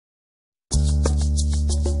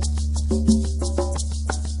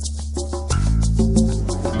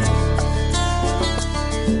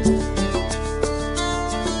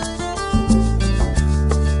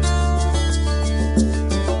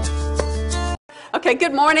Okay,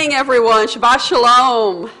 good morning, everyone. Shabbat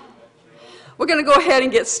Shalom. We're going to go ahead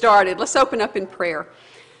and get started. Let's open up in prayer.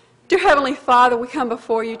 Dear Heavenly Father, we come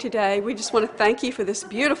before you today. We just want to thank you for this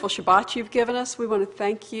beautiful Shabbat you've given us. We want to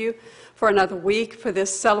thank you for another week, for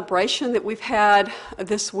this celebration that we've had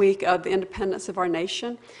this week of the independence of our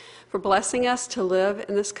nation, for blessing us to live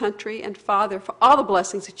in this country, and Father, for all the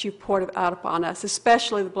blessings that you've poured out upon us,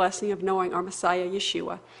 especially the blessing of knowing our Messiah,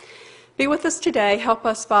 Yeshua. Be with us today. Help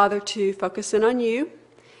us, Father, to focus in on you.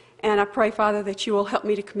 And I pray, Father, that you will help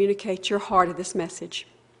me to communicate your heart of this message.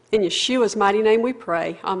 In Yeshua's mighty name we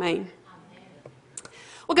pray. Amen.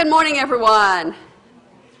 Well, good morning, everyone.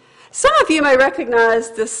 Some of you may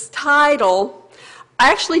recognize this title.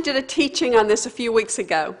 I actually did a teaching on this a few weeks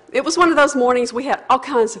ago. It was one of those mornings we had all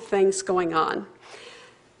kinds of things going on,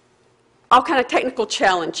 all kind of technical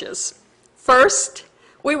challenges. First,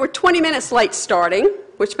 we were 20 minutes late starting,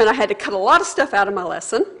 which meant I had to cut a lot of stuff out of my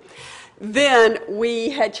lesson. Then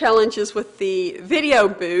we had challenges with the video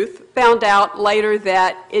booth, found out later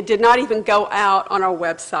that it did not even go out on our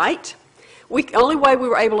website. The only way we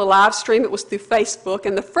were able to live stream it was through Facebook,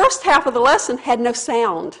 and the first half of the lesson had no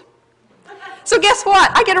sound. So guess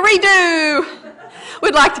what? I get a redo.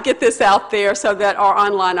 We'd like to get this out there so that our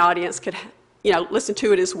online audience could, listen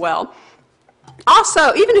to it as well.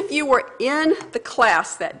 Also, even if you were in the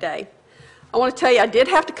class that day, I want to tell you I did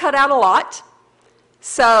have to cut out a lot.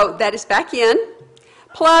 So that is back in.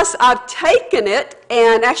 Plus, I've taken it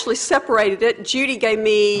and actually separated it. Judy told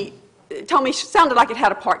me it sounded like it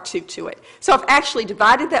had a part 2 to it. So I've actually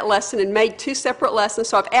divided that lesson and made 2 separate lessons,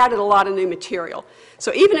 so I've added a lot of new material.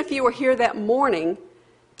 So even if you were here that morning,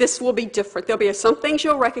 this will be different. There'll be some things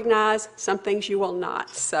you'll recognize, some things you will not.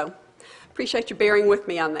 So appreciate you bearing with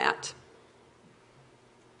me on that.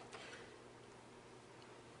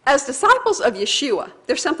 As disciples of Yeshua,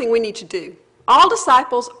 there's something we need to do. All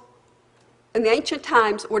disciples in the ancient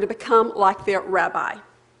times were to become like their rabbi.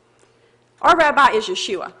 Our rabbi is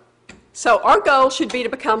Yeshua. So our goal should be to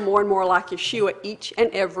become more and more like Yeshua each and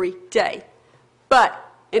every day. But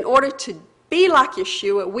in order to be like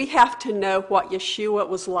Yeshua, we have to know what Yeshua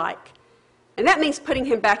was like. And that means putting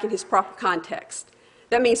him back in his proper context.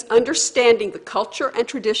 That means understanding the culture and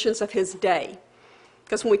traditions of his day.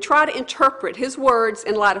 Because when we try to interpret his words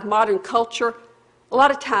in light of modern culture, a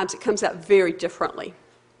lot of times it comes out very differently.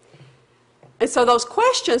 And so those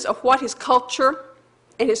questions of what his culture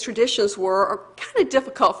and his traditions were are kind of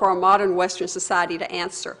difficult for our modern Western society to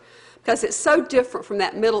answer, because it's so different from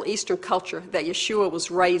that Middle Eastern culture that Yeshua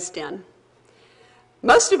was raised in.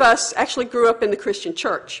 Most of us actually grew up in the Christian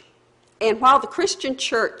church. And while the Christian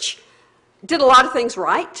church did a lot of things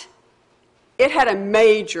right, it had a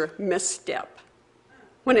major misstep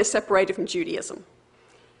when it separated from Judaism.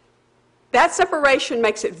 That separation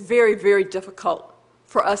makes it very, very difficult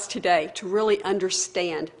for us today to really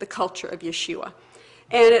understand the culture of Yeshua.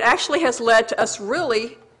 And it actually has led to us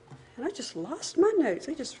really, and I just lost my notes.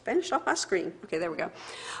 They just vanished off my screen. Okay, there we go.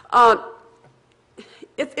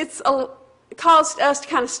 It caused us to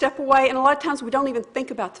kind of step away, and a lot of times we don't even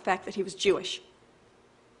think about the fact that he was Jewish.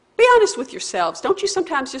 Be honest with yourselves. Don't you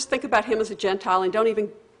sometimes just think about him as a Gentile and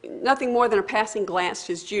nothing more than a passing glance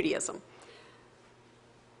to his Judaism?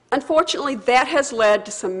 Unfortunately, that has led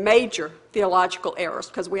to some major theological errors,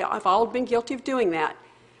 because we have all been guilty of doing that.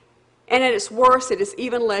 And at its worst, it has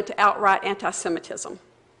even led to outright anti-Semitism.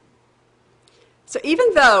 So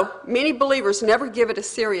even though many believers never give it a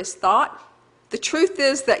serious thought, the truth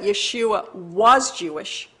is that Yeshua was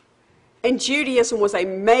Jewish, and Judaism was a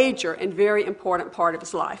major and very important part of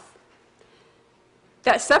his life.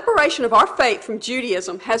 That separation of our faith from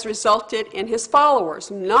Judaism has resulted in his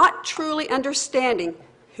followers not truly understanding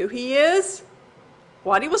who he is,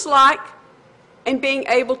 what he was like, and being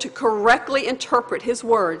able to correctly interpret his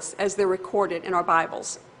words as they're recorded in our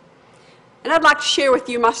Bibles. And I'd like to share with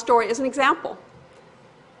you my story as an example.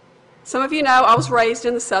 Some of you know I was raised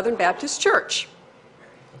in the Southern Baptist Church.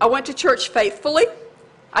 I went to church faithfully.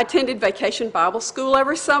 I attended Vacation Bible School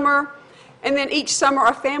every summer. And then each summer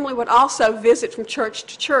our family would also visit from church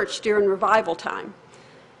to church during revival time.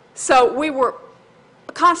 So we were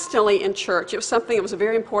constantly in church. It was something that was a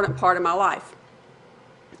very important part of my life.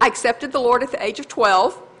 I accepted the Lord at the age of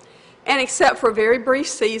 12, and except for a very brief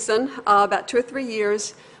season, about 2 or 3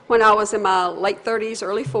 years, when I was in my late 30s,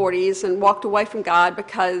 early 40s, and walked away from God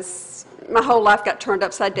because my whole life got turned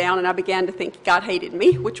upside down, and I began to think God hated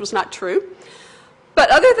me, which was not true. But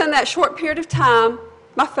other than that short period of time,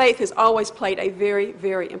 my faith has always played a very,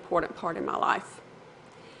 very important part in my life.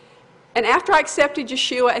 And after I accepted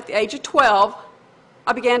Yeshua at the age of 12,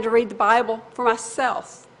 I began to read the Bible for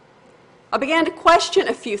myself. I began to question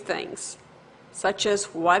a few things. such as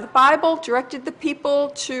why the Bible directed the people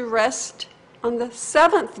to rest on the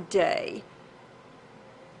seventh day.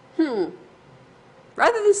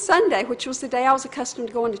 Rather than Sunday, which was the day I was accustomed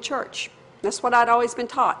to going to church. That's what I'd always been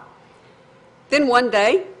taught. Then one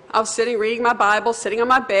day, I was sitting reading my Bible, sitting on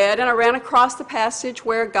my bed, and I ran across the passage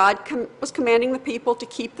where God was commanding the people to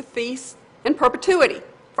keep the feast in perpetuity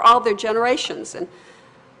for all their generations. And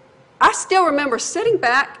I still remember sitting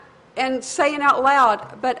back and saying out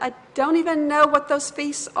loud, but I don't even know what those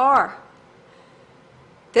feasts are.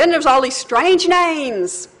 Then there's all these strange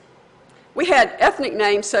names. We had ethnic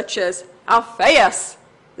names such as Alphaeus,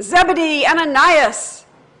 Zebedee, Ananias.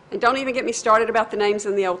 And don't even get me started about the names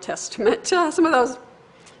in the Old Testament. Some of those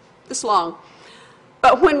this long.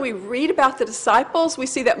 But when we read about the disciples, we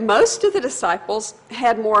see that most of the disciples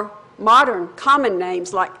had more modern, common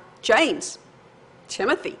names like James,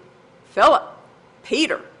 Timothy, Philip,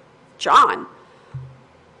 Peter, John.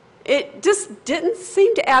 It just didn't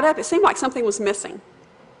seem to add up. It seemed like something was missing.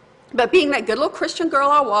 But being that good little Christian girl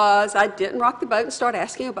I was, I didn't rock the boat and start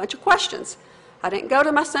asking a bunch of questions. I didn't go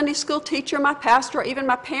to my Sunday school teacher, my pastor, or even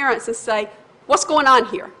my parents and say, what's going on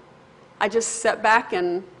here? I just sat back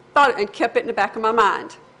and thought and kept it in the back of my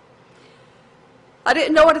mind. I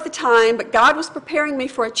didn't know it at the time, but God was preparing me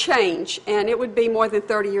for a change, and it would be more than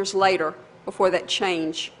 30 years later before that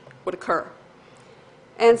change would occur.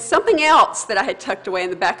 And something else that I had tucked away in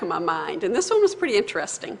the back of my mind, and this one was pretty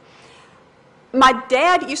interesting. My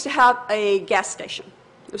dad used to have a gas station.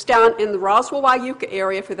 It was down in the Roswell, Wyuka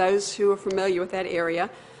area, for those who are familiar with that area.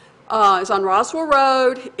 It was on Roswell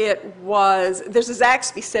Road. There's a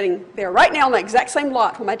Zaxby sitting there right now on the exact same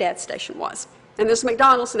lot where my dad's station was. And there's a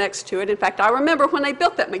McDonald's next to it. In fact, I remember when they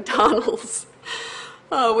built that McDonald's.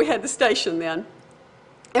 We had the station then.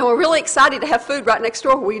 And we're really excited to have food right next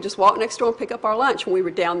door. We just walk next door and pick up our lunch when we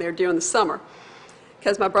were down there during the summer.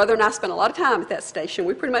 Because my brother and I spent a lot of time at that station.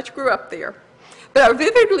 We pretty much grew up there. But I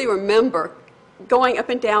vividly remember going up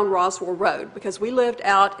and down Roswell Road because we lived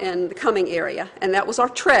out in the Cumming area, and that was our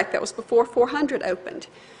trek. That was before 400 opened.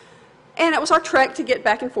 And it was our trek to get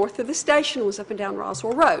back and forth to the station was up and down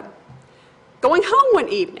Roswell Road. Going home one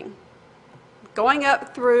evening, going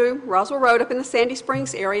up through Roswell Road up in the Sandy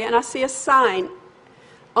Springs area, and I see a sign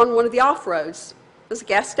on one of the off-roads. There's a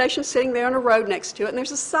gas station sitting there on a road next to it, and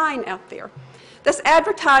there's a sign out there that's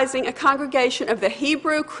advertising a congregation of the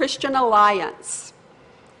Hebrew Christian Alliance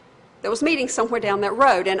that was meeting somewhere down that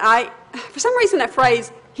road. And for some reason, that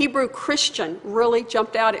phrase, Hebrew Christian, really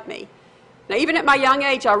jumped out at me. Now, even at my young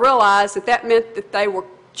age, I realized that meant that they were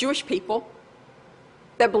Jewish people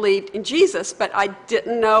that believed in Jesus, but I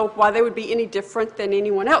didn't know why they would be any different than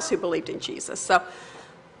anyone else who believed in Jesus. So,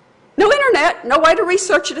 no internet, no way to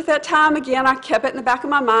research it at that time. Again, I kept it in the back of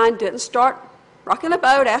my mind, didn't start rocking the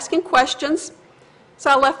boat, asking questions. So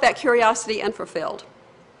I left that curiosity unfulfilled.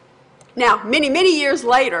 Now, many, many years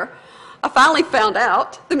later, I finally found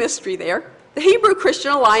out the mystery there. The Hebrew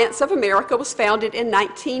Christian Alliance of America was founded in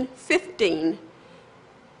 1915.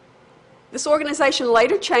 This organization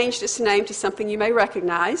later changed its name to something you may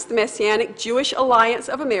recognize, the Messianic Jewish Alliance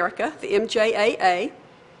of America, the MJAA.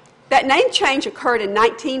 That name change occurred in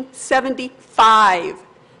 1975.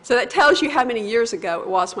 So that tells you how many years ago it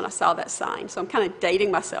was when I saw that sign. So I'm kind of dating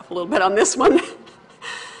myself a little bit on this one.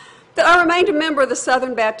 But I remained a member of the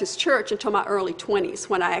Southern Baptist Church until my early 20s,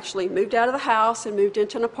 when I actually moved out of the house and moved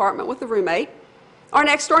into an apartment with a roommate. Our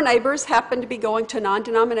next-door neighbors happened to be going to a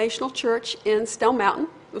non-denominational church in Stone Mountain.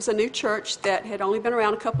 It was a new church that had only been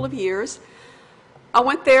around a couple of years. I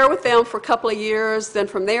went there with them for a couple of years. Then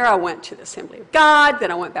from there, I went to the Assembly of God. Then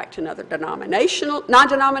I went back to another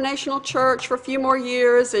non-denominational church for a few more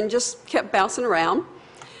years and just kept bouncing around.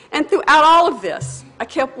 And throughout all of this, I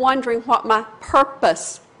kept wondering what my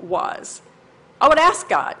purpose was. I would ask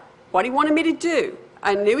God what He wanted me to do.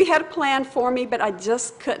 I knew He had a plan for me, but I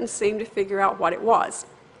just couldn't seem to figure out what it was.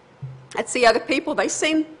 I'd see other people, they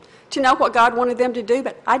seemed to know what God wanted them to do,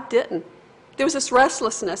 but I didn't. There was this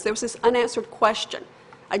restlessness, there was this unanswered question.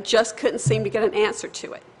 I just couldn't seem to get an answer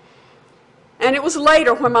to it. And it was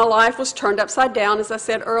later, when my life was turned upside down, as I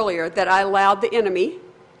said earlier, that I allowed the enemy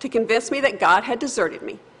to convince me that God had deserted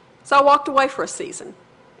me. So I walked away for a season.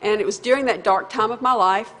 And it was during that dark time of my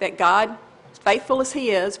life that God, faithful as He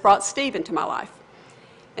is, brought Steve into my life.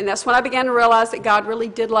 And that's when I began to realize that God really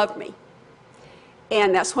did love me.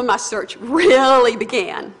 And that's when my search really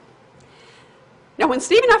began. Now, when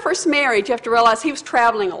Steve and I first married, you have to realize he was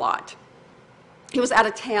traveling a lot. He was out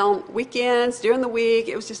of town weekends, during the week.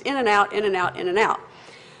 It was just in and out, in and out, in and out.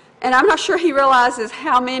 And I'm not sure he realizes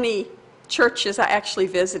how many churches I actually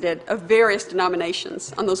visited of various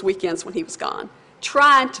denominations on those weekends when he was gone,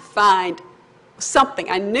 trying to find something.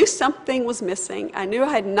 I knew something was missing. I knew I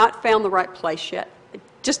had not found the right place yet. I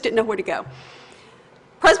just didn't know where to go.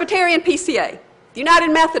 Presbyterian, PCA, United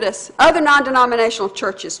Methodist, other non-denominational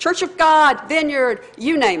churches, Church of God, Vineyard,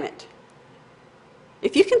 you name it.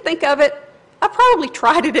 If you can think of it, I probably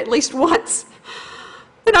tried it at least once.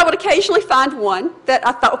 Then I would occasionally find one that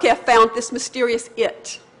I thought, okay, I found this mysterious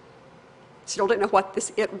it. Still didn't know what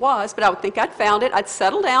this it was, but I would think I'd found it. I'd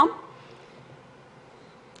settle down.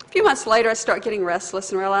 A few months later, I'd start getting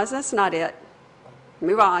restless and realize that's not it.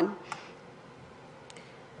 Move on.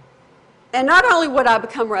 And not only would I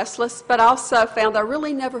become restless, but I also found I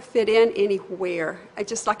really never fit in anywhere.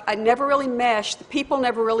 I never really meshed. The people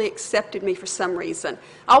never really accepted me for some reason.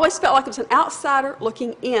 I always felt like I was an outsider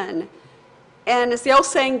looking in. And as the old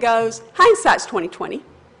saying goes, hindsight's 20/20.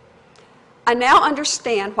 I now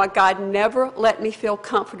understand why God never let me feel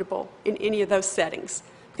comfortable in any of those settings,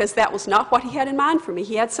 because that was not what he had in mind for me.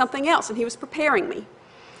 He had something else, and he was preparing me.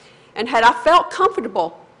 And had I felt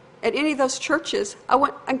comfortable at any of those churches,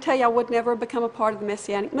 I can tell you I would never have become a part of the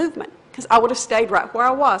Messianic movement, because I would have stayed right where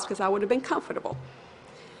I was, because I would have been comfortable.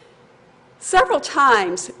 Several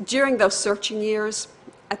times during those searching years,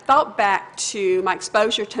 I thought back to my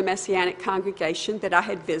exposure to a Messianic congregation that I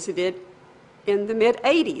had visited in the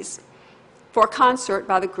mid-'80s for a concert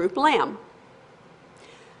by the group Lamb.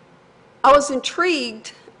 I was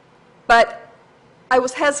intrigued, but I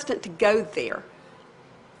was hesitant to go there.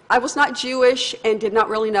 I was not Jewish and did not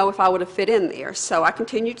really know if I would have fit in there, so I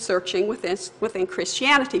continued searching within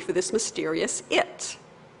Christianity for this mysterious it.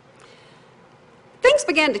 Things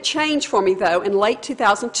began to change for me, though, in late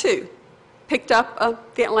 2002. Picked up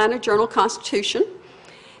the Atlanta Journal-Constitution,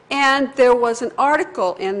 and there was an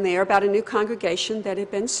article in there about a new congregation that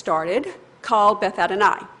had been started called Beth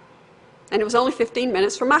Adonai. And it was only 15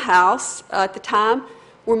 minutes from my house. At the time,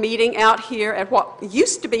 we're meeting out here at what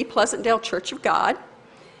used to be Pleasantdale Church of God.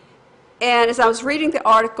 And as I was reading the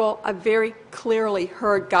article, I very clearly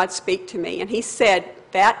heard God speak to me. And he said,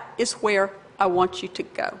 that is where I want you to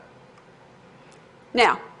go.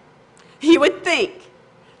 Now, you would think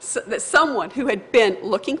that someone who had been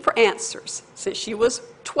looking for answers since she was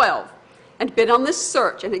 12 and been on this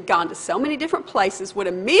search and had gone to so many different places would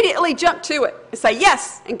immediately jump to it and say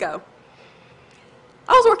yes and go.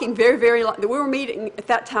 I was working very long. We were meeting at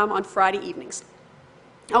that time on Friday evenings.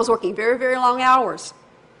 I was working very long hours.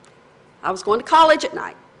 I was going to college at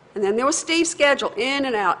night. And then there was Steve's schedule, in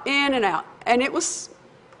and out. And it was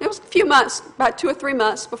a few months, about 2 or 3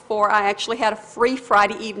 months before I actually had a free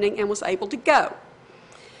Friday evening and was able to go.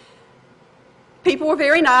 People were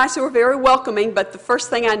very nice, they were very welcoming, but the first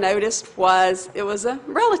thing I noticed was it was a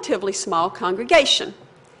relatively small congregation.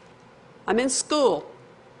 I'm in school.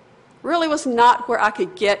 Really was not where I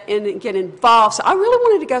could get in and get involved. So I really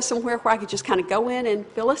wanted to go somewhere where I could just kind of go in and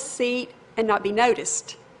fill a seat and not be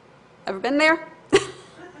noticed. Ever been there?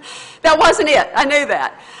 That wasn't it. I knew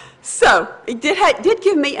that. So it did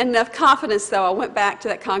give me enough confidence, though. I went back to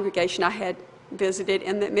that congregation I had visited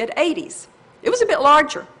in the mid-'80s. It was a bit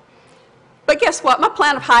larger. But guess what? My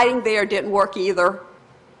plan of hiding there didn't work either.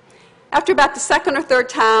 After about the second or third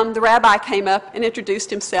time, the rabbi came up and introduced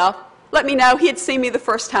himself, let me know he had seen me the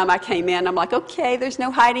first time I came in. I'm like, okay, there's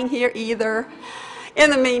no hiding here either. In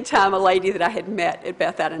the meantime, a lady that I had met at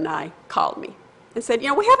Beth Adonai called me and said,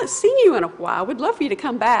 we haven't seen you in a while. We'd love for you to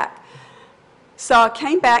come back. So I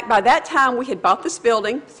came back. By that time, we had bought this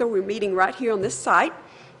building, so we were meeting right here on this site.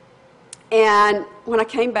 And when I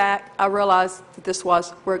came back, I realized that this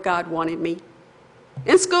was where God wanted me.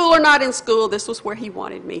 In school or not in school, this was where he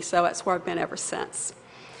wanted me, so that's where I've been ever since.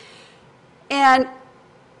 And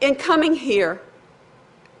in coming here,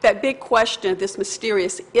 that big question of this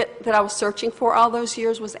mysterious it that I was searching for all those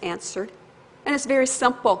years was answered. And it's very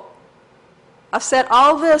simple. I've said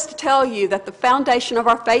all this to tell you that the foundation of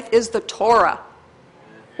our faith is the Torah.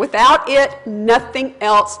 Without it, nothing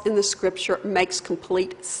else in the Scripture makes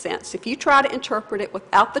complete sense. If you try to interpret it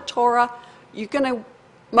without the Torah, you're going to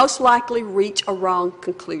most likely reach a wrong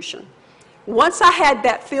conclusion. Once I had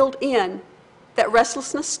that filled in, that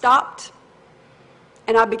restlessness stopped,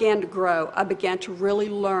 and I began to grow. I began to really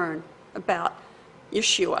learn about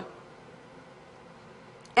Yeshua.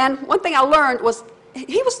 And one thing I learned was,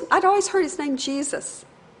 I'd always heard his name Jesus,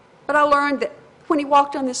 but I learned that when he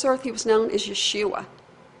walked on this earth, he was known as Yeshua.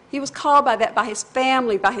 He was called by that by his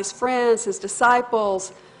family, by his friends, his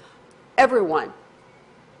disciples, everyone.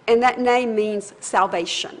 And that name means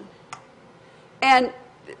salvation. And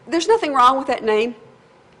there's nothing wrong with that name,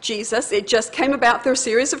 Jesus. It just came about through a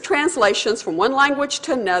series of translations from one language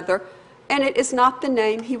to another, and it is not the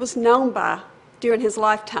name he was known by during his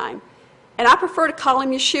lifetime. And I prefer to call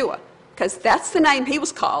him Yeshua, because that's the name he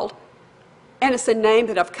was called, And it's a name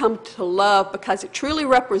that I've come to love because it truly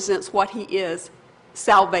represents what he is,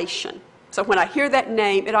 salvation. So when I hear that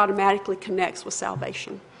name, it automatically connects with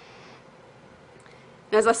salvation.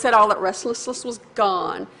 And as I said, all that restlessness was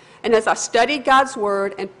gone. And as I studied God's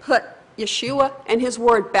word and put Yeshua and his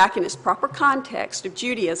word back in its proper context of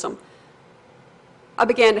Judaism, I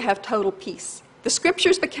began to have total peace. The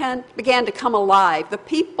scriptures began to come alive. The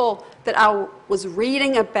people that I was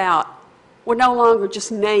reading about were no longer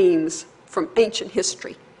just names from ancient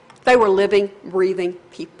history. They were living, breathing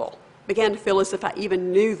people. Began to feel as if I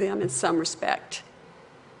even knew them in some respect.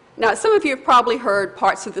 Now, some of you have probably heard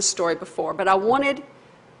parts of this story before, but I wanted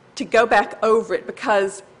to go back over it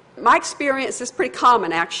because my experience is pretty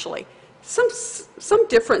common, actually. Some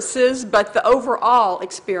differences, but the overall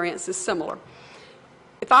experience is similar.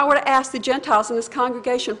 If I were to ask the Gentiles in this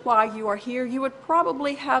congregation why you are here, you would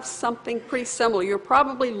probably have something pretty similar. You're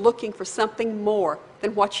probably looking for something more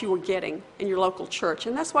than what you were getting in your local church,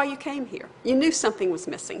 and that's why you came here. You knew something was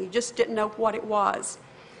missing. You just didn't know what it was.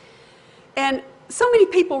 And so many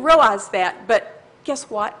people realize that, but guess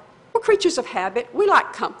what? We're creatures of habit. We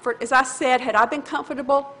like comfort. As I said, had I been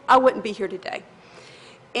comfortable, I wouldn't be here today.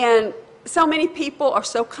 And so many people are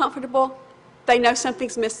so comfortable, they know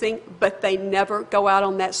something's missing, but they never go out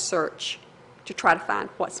on that search to try to find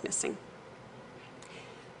what's missing.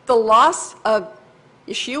 The loss of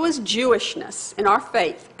Yeshua's Jewishness in our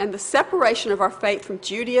faith and the separation of our faith from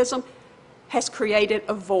Judaism has created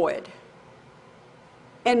a void.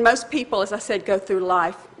 And most people, as I said, go through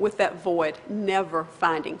life with that void, never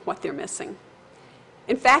finding what they're missing.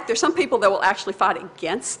 In fact, there's some people that will actually fight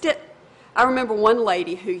against it. I remember one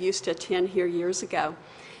lady who used to attend here years ago.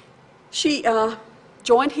 She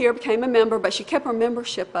joined here, became a member, but she kept her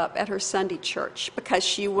membership up at her Sunday church because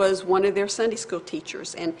she was one of their Sunday school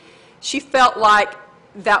teachers. And she felt like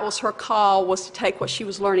that was her call, was to take what she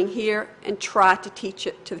was learning here and try to teach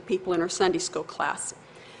it to the people in her Sunday school class.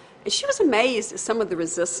 And she was amazed at some of the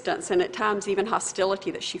resistance and at times even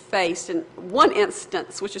hostility that she faced. And one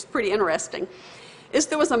instance, which is pretty interesting, is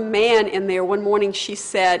there was a man in there. One morning she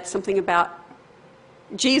said something about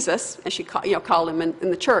Jesus, as she called him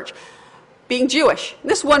in the church, being Jewish.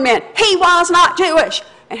 And this one man, he was not Jewish.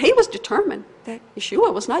 And he was determined that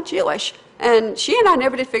Yeshua was not Jewish. And she and I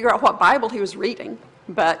never did figure out what Bible he was reading.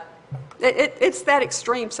 But it's that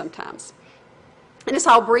extreme sometimes. And this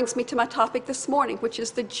all brings me to my topic this morning, which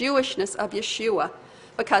is the Jewishness of Yeshua.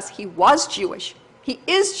 Because he was Jewish, he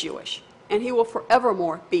is Jewish, and he will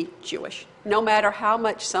forevermore be Jewish, no matter how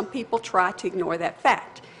much some people try to ignore that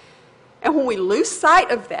fact. And when we lose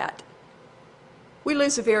sight of that, we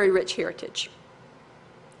lose a very rich heritage.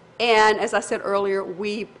 And as I said earlier,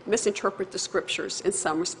 we misinterpret the scriptures in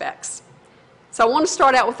some respects. So I want to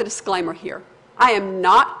start out with a disclaimer here. I am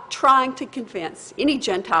not trying to convince any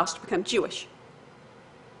Gentiles to become Jewish.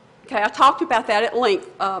 Okay, I talked about that at length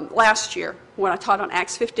last year when I taught on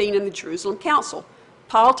Acts 15 in the Jerusalem Council.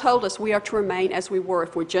 Paul told us we are to remain as we were.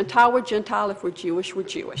 If we're Gentile, we're Gentile. If we're Jewish, we're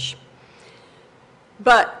Jewish.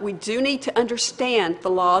 But we do need to understand the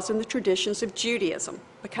laws and the traditions of Judaism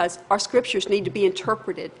because our scriptures need to be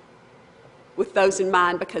interpreted with those in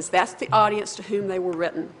mind because that's the audience to whom they were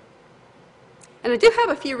written. And I do have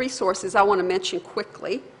a few resources I want to mention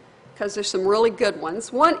quickly because there's some really good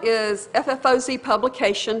ones. One is FFOZ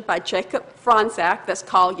publication by Jacob Franzak that's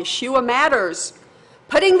called Yeshua Matters,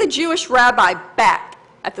 Putting the Jewish Rabbi Back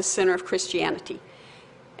at the Center of Christianity.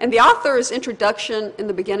 And the author's introduction in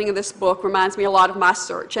the beginning of this book reminds me a lot of my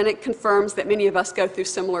search, and it confirms that many of us go through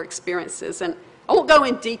similar experiences. And I won't go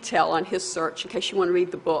in detail on his search in case you want to read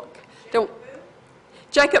the book.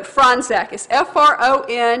 Jacob Franzak is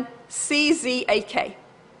Fronczak.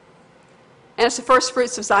 And it's the First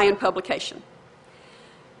Fruits of Zion publication.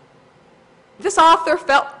 This author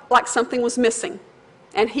felt like something was missing,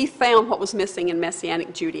 and he found what was missing in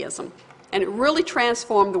Messianic Judaism. And it really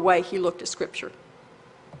transformed the way he looked at Scripture.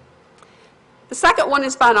 The second one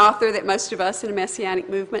is by an author that most of us in the Messianic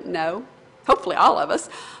movement know, hopefully all of us,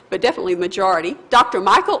 but definitely the majority, Dr.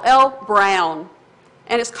 Michael L. Brown,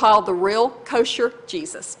 and it's called The Real Kosher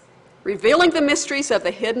Jesus, Revealing the Mysteries of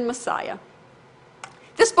the Hidden Messiah.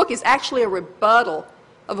 This book is actually a rebuttal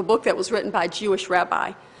of a book that was written by a Jewish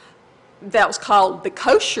rabbi that was called The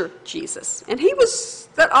Kosher Jesus. And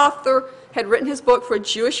that author had written his book for a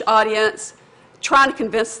Jewish audience, trying to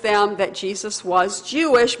convince them that Jesus was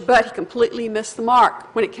Jewish, but he completely missed the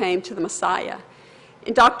mark when it came to the Messiah.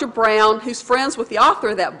 And Dr. Brown, who's friends with the author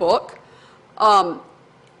of that book,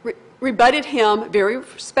 rebutted him very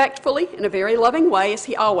respectfully in a very loving way, as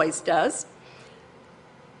he always does.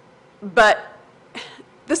 But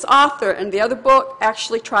this author in the other book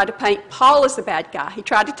actually tried to paint Paul as the bad guy. He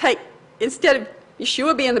tried to take instead of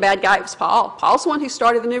Yeshua being the bad guy, it was Paul. Paul's the one who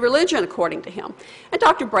started the new religion, according to him. And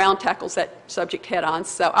Dr. Brown tackles that subject head on.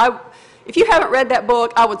 So if you haven't read that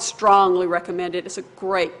book, I would strongly recommend it. It's a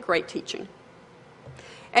great, great teaching.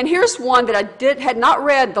 And here's one that I had not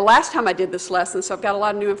read the last time I did this lesson, so I've got a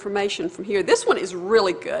lot of new information from here. This one is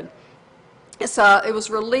really good. It was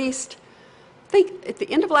released, I think, at the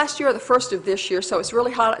end of last year or the first of this year, so it's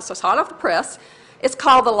really hot. So it's hot off the press. It's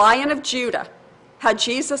called The Lion of Judah: How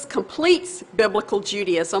Jesus Completes Biblical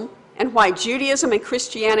Judaism and Why Judaism and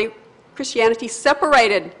Christianity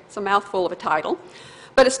Separated. It's a mouthful of a title.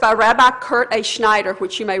 But it's by Rabbi Kurt A. Schneider,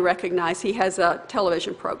 which you may recognize. He has a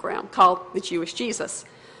television program called The Jewish Jesus.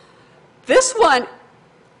 This one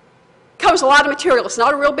covers a lot of material. It's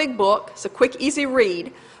not a real big book. It's a quick, easy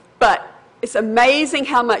read. But it's amazing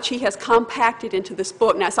how much he has compacted into this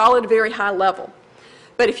book. Now, it's all at a very high level.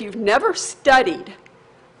 But if you've never studied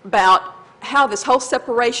about how this whole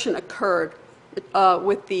separation occurred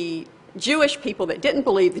with the Jewish people that didn't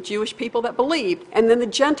believe, the Jewish people that believed, and then the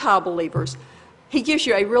Gentile believers, he gives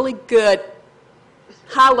you a really good,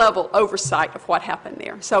 high-level oversight of what happened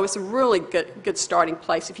there. So it's a really good starting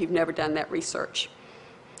place if you've never done that research.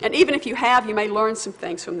 And even if you have, you may learn some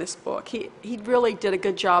things from this book. He really did a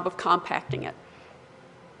good job of compacting it.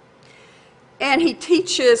 And he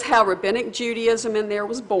teaches how Rabbinic Judaism in there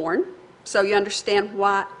was born, so you understand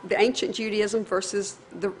why the ancient Judaism versus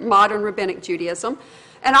the modern Rabbinic Judaism,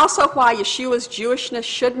 and also why Yeshua's Jewishness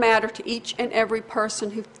should matter to each and every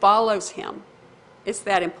person who follows him. It's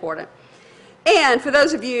that important. And for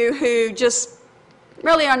those of you who just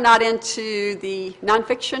really are not into the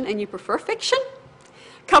nonfiction and you prefer fiction,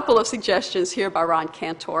 a couple of suggestions here by Ron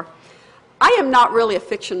Cantor. I am not really a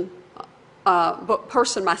fiction book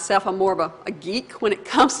person myself. I'm more of a geek when it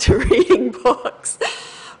comes to reading books.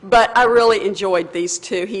 But I really enjoyed these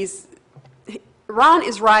two. Ron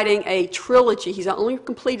is writing a trilogy. He's only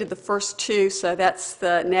completed the first two, so that's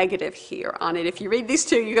the negative here on it. If you read these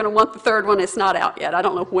two, you're going to want the third one. It's not out yet. I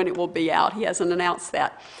don't know when it will be out. He hasn't announced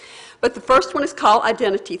that. But the first one is called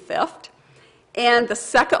Identity Theft, and the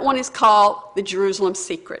second one is called The Jerusalem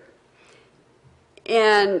Secret.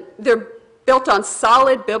 And they're built on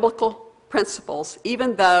solid biblical principles,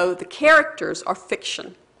 even though the characters are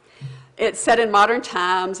fiction. It's set in modern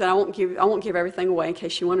times, and I won't give everything away in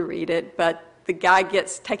case you want to read it, but the guy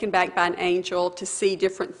gets taken back by an angel to see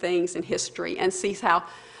different things in history and sees how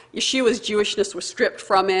Yeshua's Jewishness was stripped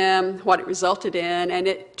from him, what it resulted in, and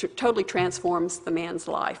it totally transforms the man's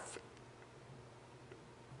life.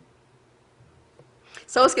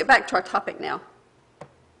 So let's get back to our topic now.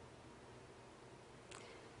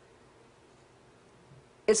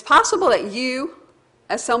 It's possible that you,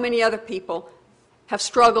 as so many other people, have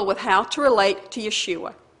struggled with how to relate to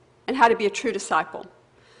Yeshua and how to be a true disciple.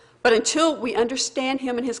 But until we understand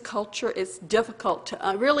him and his culture, it's difficult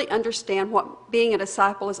to really understand what being a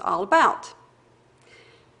disciple is all about.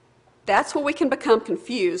 That's where we can become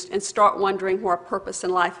confused and start wondering where our purpose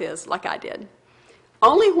in life is, like I did.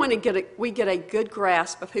 Only when we get a good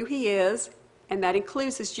grasp of who he is, and that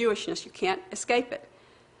includes his Jewishness, you can't escape it,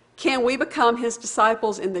 can we become his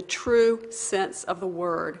disciples in the true sense of the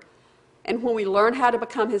word. And when we learn how to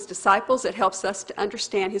become his disciples, it helps us to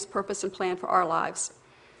understand his purpose and plan for our lives.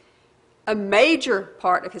 A major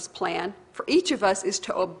part of his plan for each of us is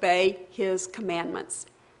to obey his commandments.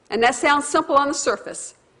 And that sounds simple on the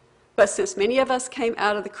surface, but since many of us came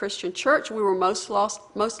out of the Christian church, we were most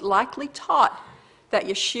likely taught that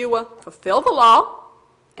Yeshua fulfilled the law,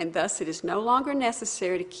 and thus it is no longer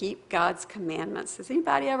necessary to keep God's commandments. Has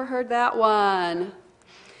anybody ever heard that one?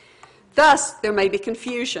 Thus, there may be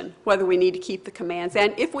confusion whether we need to keep the commands,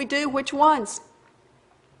 and if we do, which ones?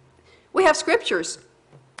 We have scriptures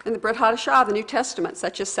in the Brit Hadashah, the New Testament,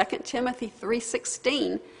 such as 2 Timothy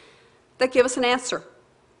 3:16, that give us an answer.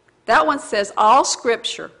 That one says, all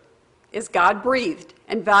scripture is God-breathed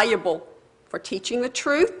and valuable for teaching the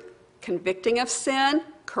truth, convicting of sin,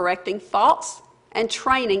 correcting faults, and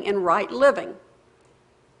training in right living.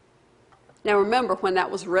 Now remember, when that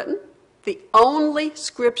was written, the only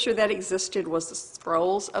scripture that existed was the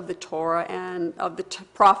scrolls of the Torah and of the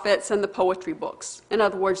prophets and the poetry books. In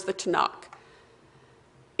other words, the Tanakh.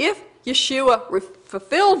 If Yeshua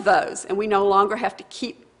fulfilled those and we no longer have to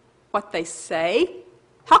keep what they say,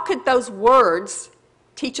 how could those words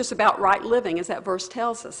teach us about right living, as that verse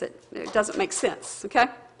tells us? It doesn't make sense, okay?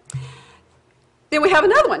 Then we have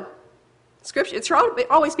another one. Scripture, it should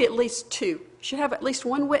always be at least two. You should have at least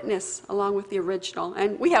one witness along with the original.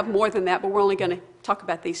 And we have more than that, but we're only going to talk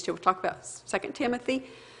about these two. We'll talk about 2 Timothy,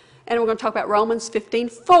 and we're going to talk about Romans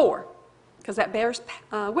 15:4, because that bears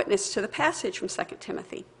witness to the passage from 2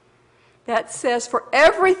 Timothy. that says, "For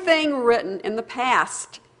everything written in the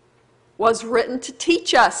past was written to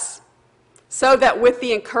teach us, so that with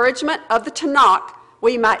the encouragement of the Tanakh,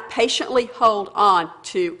 we might patiently hold on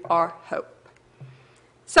to our hope."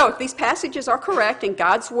 So if these passages are correct and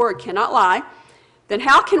God's word cannot lie, then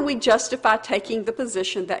how can we justify taking the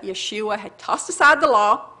position that Yeshua had tossed aside the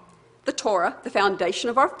law, the Torah, the foundation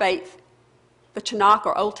of our faith, the Tanakh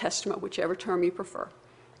or Old Testament, whichever term you prefer?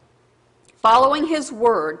 Following his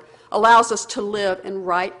word allows us to live in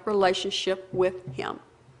right relationship with him.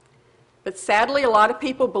 But sadly, a lot of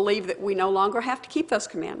people believe that we no longer have to keep those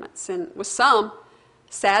commandments. And with some,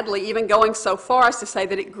 sadly, even going so far as to say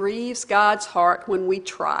that it grieves God's heart when we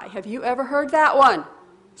try. Have you ever heard that one?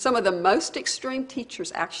 Some of the most extreme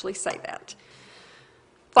teachers actually say that.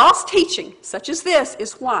 False teaching, such as this,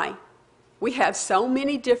 is why we have so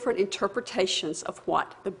many different interpretations of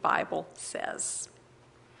what the Bible says.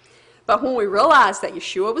 But when we realize that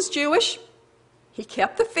Yeshua was Jewish, he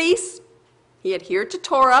kept the feasts, he adhered to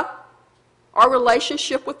Torah, our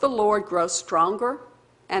relationship with the Lord grows stronger,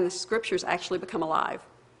 and the scriptures actually become alive.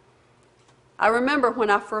 I remember when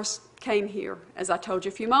I first came here, as I told you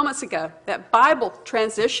a few moments ago, that Bible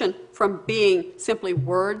transitioned from being simply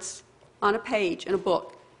words on a page in a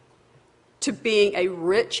book to being a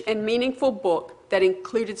rich and meaningful book that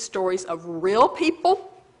included stories of real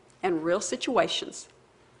people and real situations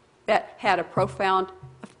that had a profound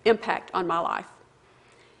impact on my life.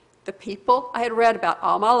 The people I had read about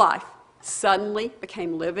all my life suddenly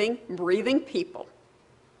became living, breathing people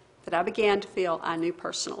that I began to feel I knew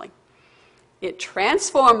personally. It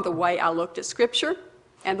transformed the way I looked at Scripture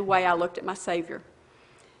and the way I looked at my Savior.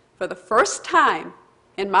 For the first time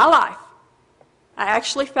in my life, I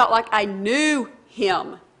actually felt like I knew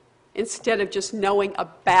him instead of just knowing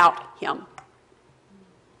about him.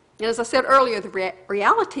 And as I said earlier, the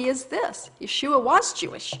reality is this: Yeshua was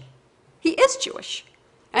Jewish. He is Jewish.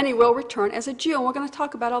 And he will return as a Jew. And we're going to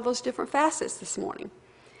talk about all those different facets this morning.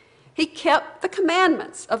 He kept the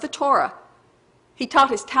commandments of the Torah. He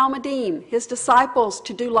taught his Talmudim, his disciples,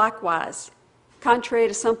 to do likewise, contrary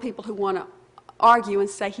to some people who want to argue and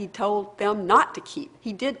say he told them not to keep.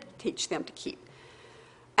 He did teach them to keep.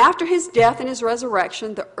 After his death and his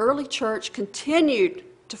resurrection, the early church continued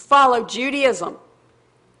to follow Judaism,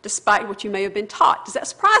 despite what you may have been taught. Does that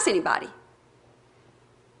surprise anybody?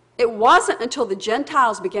 It wasn't until the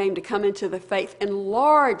Gentiles began to come into the faith in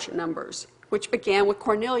large numbers, which began with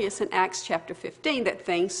Cornelius in Acts chapter 15, that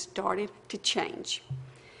things started to change.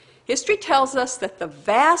 History tells us that the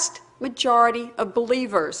vast majority of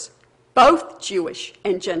believers, both Jewish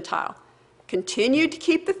and Gentile, continued to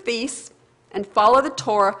keep the feasts and follow the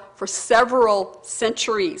Torah for several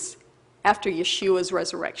centuries after Yeshua's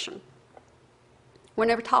resurrection. We're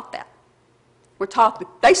never taught that. We're taught that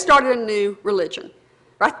they started a new religion.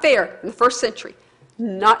 Right there in the first century.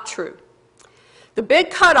 Not true. The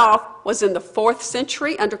big cutoff was in the 4th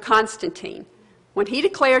century under Constantine, when he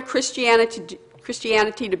declared Christianity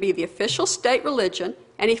to be the official state religion,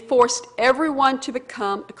 and he forced everyone to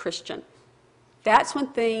become a Christian. That's when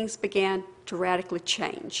things began to radically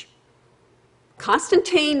change.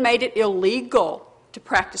 Constantine made it illegal to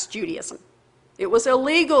practice Judaism. It was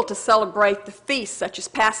illegal to celebrate the feasts such as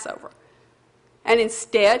Passover. And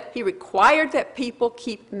instead, he required that people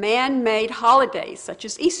keep man-made holidays, such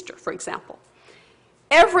as Easter, for example.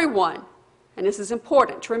 Everyone, and this is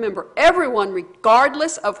important to remember, everyone,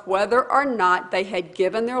 regardless of whether or not they had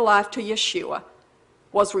given their life to Yeshua,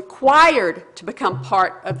 was required to become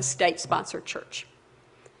part of the state-sponsored church.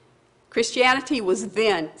 Christianity was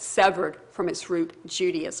then severed from its root,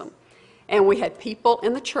 Judaism. And we had people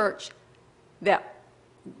in the church that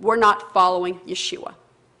were not following Yeshua.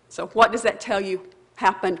 So what does that tell you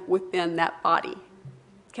happened within that body?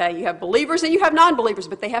 Okay, you have believers and you have non-believers,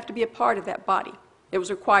 but they have to be a part of that body. It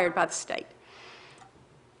was required by the state.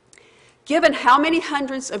 Given how many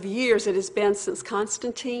hundreds of years it has been since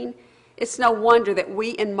Constantine, it's no wonder that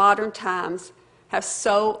we in modern times have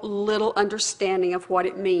so little understanding of what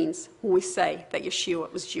it means when we say that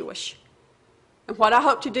Yeshua was Jewish. And what I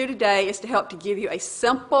hope to do today is to help to give you a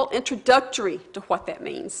simple introductory to what that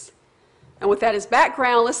means. And with that as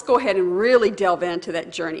background, let's go ahead and really delve into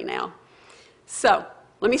that journey now. So,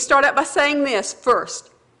 let me start out by saying this first.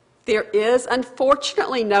 There is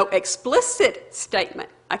unfortunately no explicit statement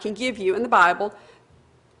I can give you in the Bible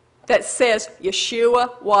that says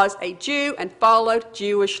Yeshua was a Jew and followed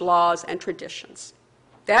Jewish laws and traditions.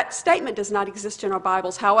 That statement does not exist in our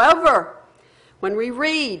Bibles. However, when we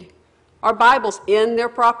read our Bibles in their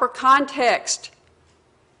proper context,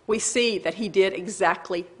 we see that he did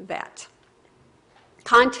exactly that.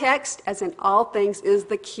 Context, as in all things, is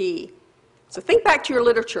the key So think back to your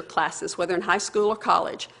literature classes, whether in high school or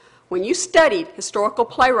college, when you studied historical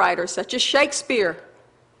playwrights such as Shakespeare,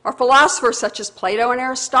 or philosophers such as Plato and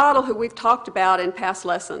Aristotle, who we've talked about in past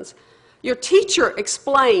lessons. Your teacher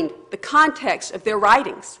explained the context of their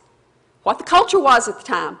writings, what the culture was at the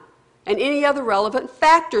time, and any other relevant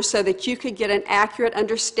factors so that you could get an accurate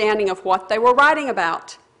understanding of what they were writing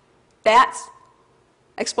about. That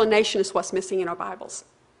explanation is what's missing in our Bibles.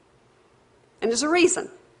 And there's a reason.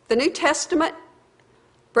 The New Testament,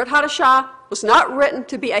 Brit Hadashah, was not written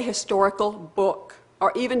to be a historical book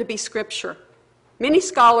or even to be scripture. Many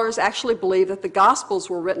scholars actually believe that the Gospels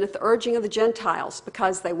were written at the urging of the Gentiles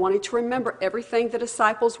because they wanted to remember everything the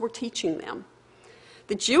disciples were teaching them.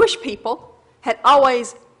 The Jewish people had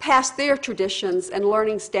always passed their traditions and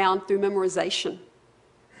learnings down through memorization.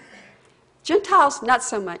 Gentiles, not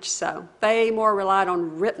so much so. They more relied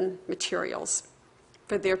on written materials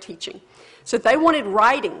for their teaching. So they wanted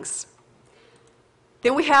writings.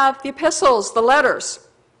 Then we have the epistles, the letters.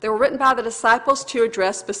 They were written by the disciples to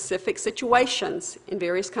address specific situations in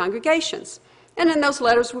various congregations. And then those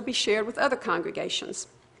letters would be shared with other congregations.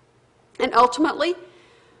 And ultimately,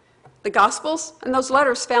 the Gospels and those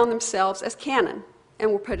letters found themselves as canon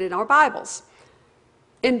and were put in our Bibles.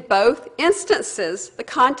 In both instances, the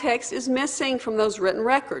context is missing from those written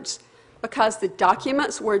records because the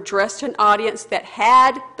documents were addressed to an audience that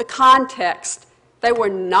had the context. They were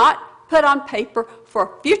not put on paper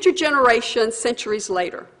for future generations centuries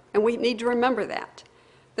later. And we need to remember that.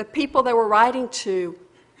 The people they were writing to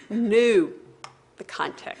knew the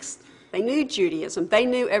context. They knew Judaism. They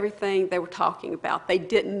knew everything they were talking about. They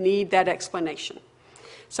didn't need that explanation.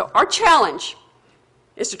 So our challenge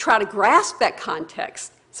is to try to grasp that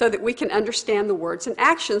context so that we can understand the words and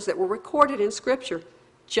actions that were recorded in Scripture,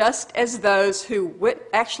 just as those who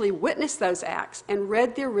actually witnessed those acts and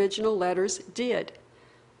read the original letters did.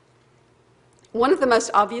 One of the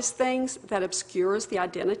most obvious things that obscures the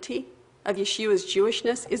identity of Yeshua's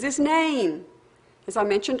Jewishness is his name. As I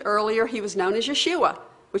mentioned earlier, he was known as Yeshua,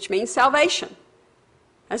 which means salvation.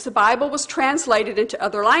 As the Bible was translated into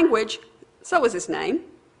other language, so was his name.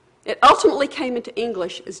 It ultimately came into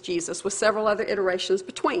English as Jesus, with several other iterations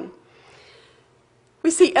between.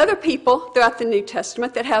 We see other people throughout the New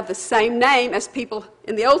Testament that have the same name as people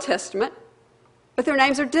in the Old Testament, but their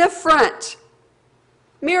names are different.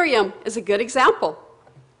 Miriam is a good example.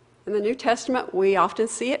 In the New Testament, we often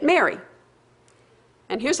see it Mary.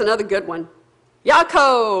 And here's another good one.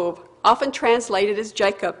 Yaakov, often translated as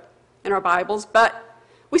Jacob in our Bibles, but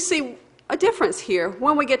we see a difference here.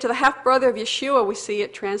 When we get to the half-brother of Yeshua, we see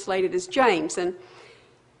it translated as James. And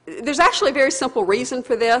there's actually a very simple reason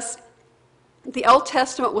for this. The Old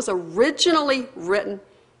Testament was originally written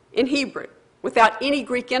in Hebrew without any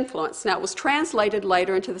Greek influence. Now, it was translated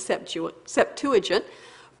later into the Septuagint,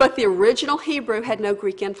 but the original Hebrew had no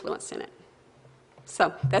Greek influence in it.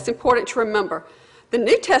 So that's important to remember. The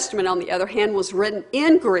New Testament, on the other hand, was written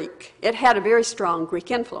in Greek. It had a very strong Greek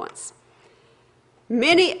influence.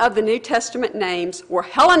 Many of the New Testament names were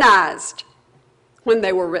Hellenized when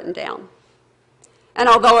they were written down. And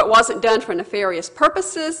although it wasn't done for nefarious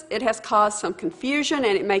purposes, it has caused some confusion,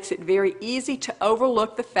 and it makes it very easy to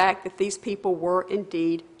overlook the fact that these people were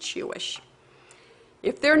indeed Jewish.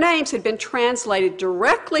 If their names had been translated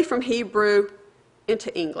directly from Hebrew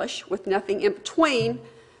into English with nothing in between,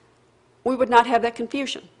 we would not have that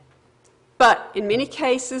confusion. But in many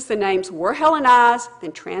cases, the names were Hellenized,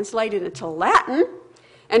 then translated into Latin,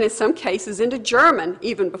 and in some cases into German,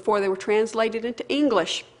 even before they were translated into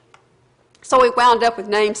English. So we wound up with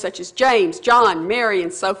names such as James, John, Mary,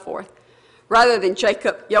 and so forth, rather than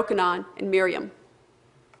Jacob, Yochanan, and Miriam.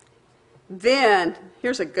 Then,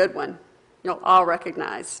 here's a good one you'll all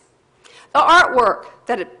recognize. The artwork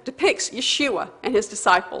that depicts Yeshua and his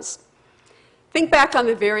disciples. Think back on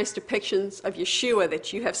the various depictions of Yeshua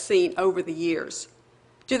that you have seen over the years.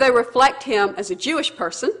 Do they reflect him as a Jewish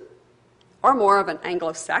person, or more of an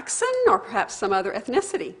Anglo-Saxon, or perhaps some other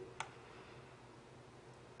ethnicity?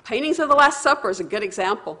 Paintings of the Last Supper is a good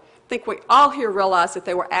example. I think we all here realize that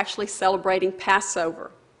they were actually celebrating Passover.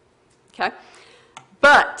 Okay?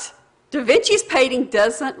 But Da Vinci's painting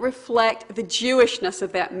doesn't reflect the Jewishness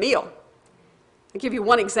of that meal. I'll give you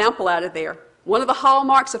one example out of there. One of the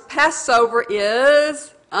hallmarks of Passover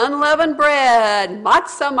is unleavened bread,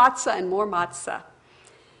 matzah, matzah, and more matzah.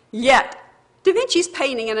 Yet, Da Vinci's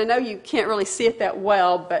painting, and I know you can't really see it that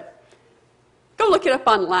well, but go look it up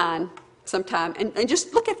online sometime and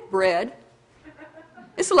just look at bread.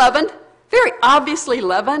 It's leavened, very obviously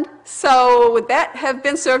leavened. So would that have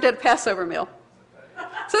been served at a Passover meal?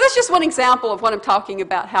 So that's just one example of what I'm talking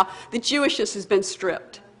about, how the Jewishness has been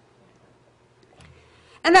stripped.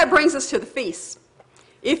 And that brings us to the feasts.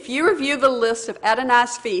 If you review the list of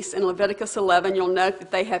Adonai's feasts in Leviticus 11, you'll note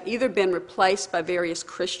that they have either been replaced by various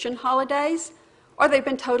Christian holidays or they've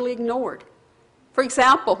been totally ignored. For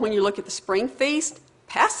example, when you look at the spring feast,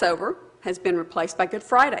 Passover has been replaced by Good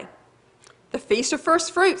Friday. The Feast of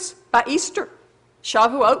First Fruits by Easter,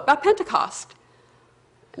 Shavuot by Pentecost.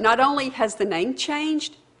 Not only has the name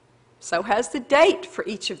changed, so has the date for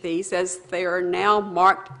each of these, as they are now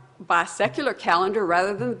marked by a secular calendar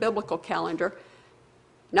rather than the biblical calendar.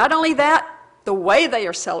 Not only that, the way they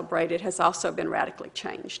are celebrated has also been radically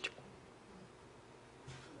changed.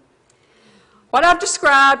 What I've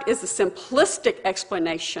described is the simplistic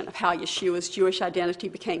explanation of how Yeshua's Jewish identity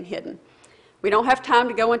became hidden. We don't have time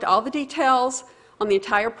to go into all the details on the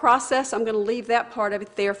entire process. I'm going to leave that part of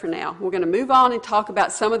it there for now. We're going to move on and talk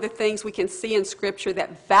about some of the things we can see in Scripture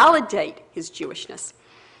that validate his Jewishness.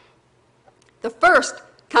 The first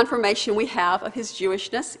confirmation we have of his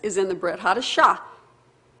Jewishness is in the Brit Hadashah,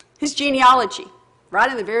 his genealogy, right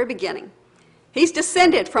in the very beginning. He's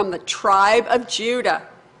descended from the tribe of Judah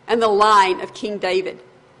and the line of King David,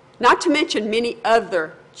 not to mention many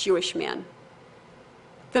other Jewish men.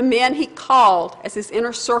 The men he called as his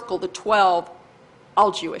inner circle, the 12,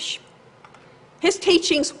 all Jewish. His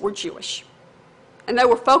teachings were Jewish, and they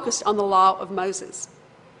were focused on the law of Moses.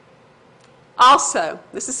 Also,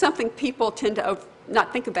 this is something people tend to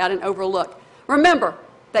not think about and overlook. Remember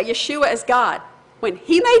that Yeshua is God. When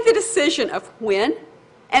he made the decision of when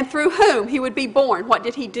and through whom he would be born, what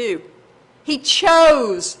did he do? He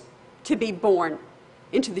chose to be born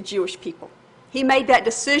into the Jewish people. He made that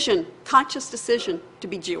decision, conscious decision, to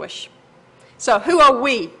be Jewish. So who are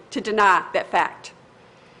we to deny that fact?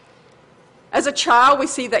 As a child, we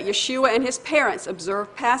see that Yeshua and his parents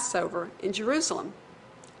observed Passover in Jerusalem.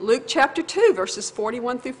 Luke chapter 2, verses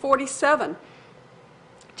 41 through 47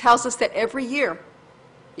 tells us that every year,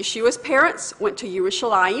 Yeshua's parents went to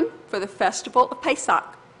Yerushalayim for the festival of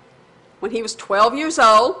Pesach. When he was 12 years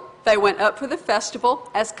old, they went up for the festival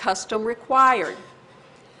as custom required.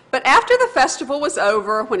 But after the festival was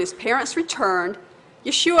over, when his parents returned,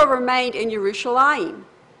 Yeshua remained in Yerushalayim.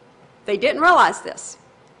 They didn't realize this.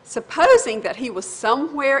 Supposing that he was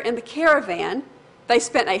somewhere in the caravan, they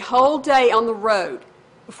spent a whole day on the road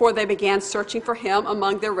before they began searching for him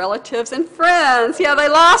among their relatives and friends. Yeah, they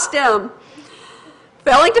lost him.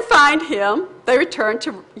 Failing to find him, they returned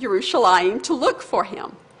to Yerushalayim to look for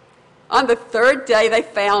him. On the third day, they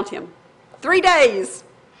found him. 3 days.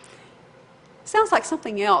 Sounds like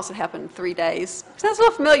something else that happened in 3 days. Sounds a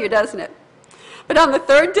little familiar, doesn't it? But on the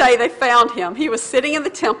third day, they found him. He was sitting in the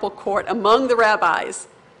temple court among the rabbis,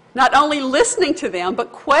 not only listening to them,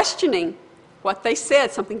 but questioning what they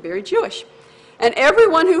said, something very Jewish. And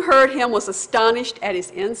everyone who heard him was astonished at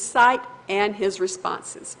his insight and his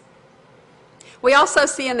responses. We also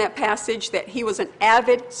see in that passage that he was an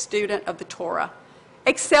avid student of the Torah,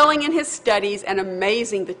 excelling in his studies and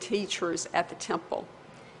amazing the teachers at the temple.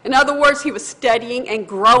 In other words, he was studying and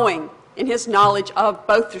growing in his knowledge of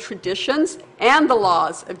both the traditions and the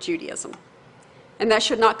laws of Judaism. And that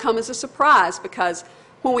should not come as a surprise, because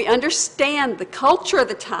when we understand the culture of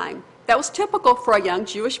the time, that was typical for a young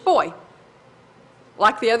Jewish boy.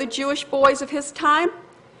 Like the other Jewish boys of his time,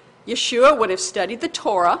 Yeshua would have studied the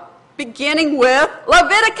Torah, beginning with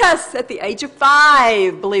Leviticus at the age of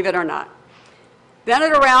 5, believe it or not. Then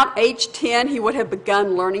at around age 10, he would have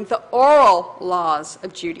begun learning the oral laws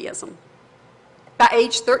of Judaism. By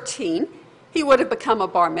age 13, he would have become a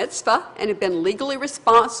bar mitzvah and have been legally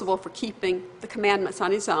responsible for keeping the commandments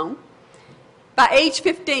on his own. By age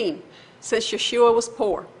 15, since Yeshua was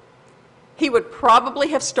poor, he would probably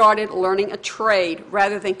have started learning a trade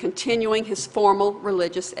rather than continuing his formal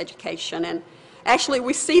religious education. And actually,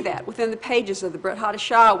 we see that within the pages of the Brit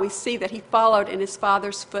Hadashah. We see that he followed in his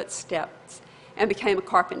father's footsteps and became a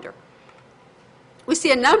carpenter. We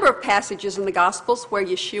see a number of passages in the Gospels where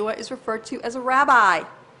Yeshua is referred to as a rabbi.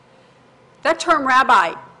 That term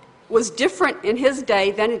rabbi was different in his day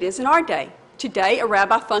than it is in our day. Today, a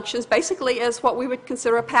rabbi functions basically as what we would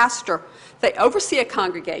consider a pastor. They oversee a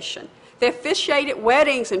congregation. They officiate at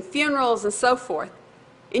weddings and funerals and so forth.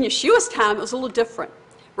 In Yeshua's time, it was a little different.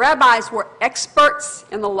 Rabbis were experts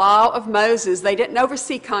in the law of Moses. They didn't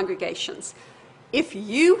oversee congregations. If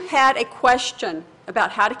you had a question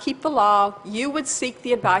about how to keep the law, you would seek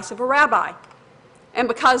the advice of a rabbi. And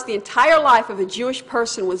because the entire life of a Jewish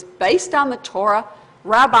person was based on the Torah,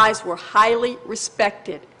 rabbis were highly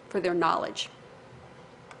respected for their knowledge.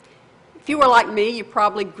 If you were like me, you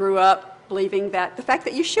probably grew up believing that the fact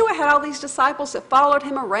that Yeshua had all these disciples that followed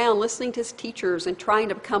him around, listening to his teachers and trying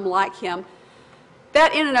to become like him,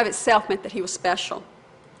 that in and of itself meant that he was special.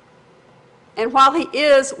 And while he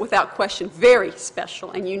is, without question, very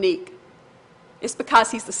special and unique, it's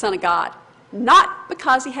because he's the Son of God, not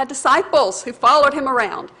because he had disciples who followed him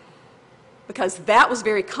around, because that was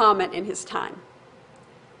very common in his time.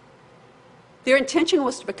 Their intention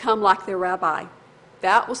was to become like their rabbi.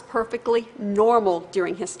 That was perfectly normal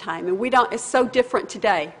during his time, and it's so different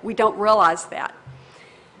today. We don't realize that.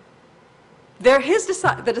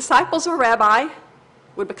 The disciples of a rabbi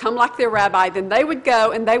would become like their rabbi, then they would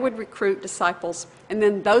go and they would recruit disciples, and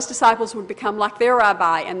then those disciples would become like their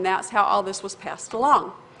rabbi, and that's how all this was passed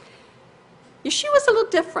along. Yeshua was a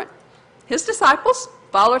little different. His disciples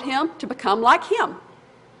followed him to become like him.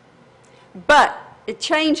 But it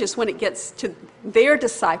changes when it gets to their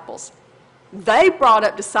disciples. They brought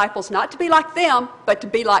up disciples not to be like them, but to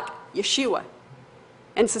be like Yeshua.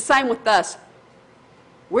 And it's the same with us.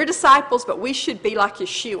 We're disciples, but we should be like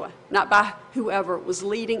Yeshua, not by whoever was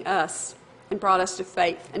leading us and brought us to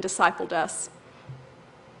faith and discipled us.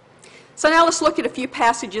 So now let's look at a few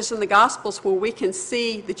passages in the Gospels where we can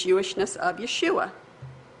see the Jewishness of Yeshua.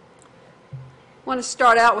 I want to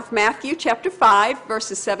start out with Matthew chapter 5,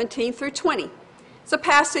 verses 17 through 20. It's a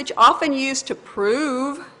passage often used to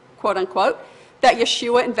prove, quote unquote, that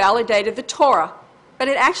Yeshua invalidated the Torah, but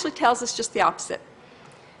it actually tells us just the opposite.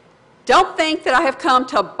 Don't think that I have come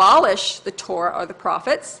to abolish the Torah or the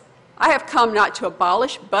prophets. I have come not to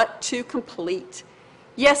abolish, but to complete.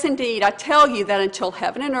 Yes, indeed, I tell you that until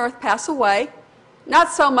heaven and earth pass away,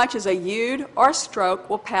 not so much as a yud or a stroke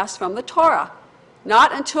will pass from the Torah,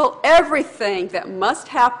 not until everything that must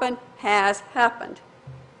happen has happened.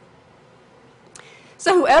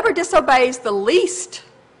 So whoever disobeys the least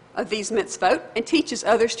of these mitzvot and teaches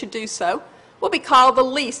others to do so will be called the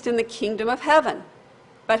least in the kingdom of heaven.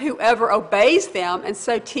 But whoever obeys them and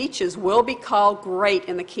so teaches will be called great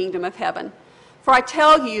in the kingdom of heaven. For I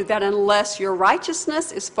tell you that unless your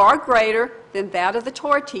righteousness is far greater than that of the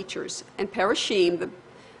Torah teachers and Parashim,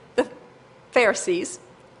 the Pharisees,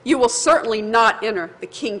 you will certainly not enter the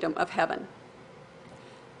kingdom of heaven.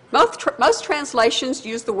 Most translations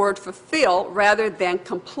use the word fulfill rather than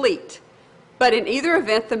complete. But in either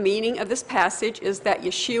event, the meaning of this passage is that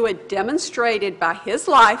Yeshua demonstrated by his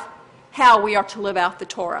life how we are to live out the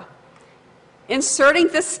Torah. Inserting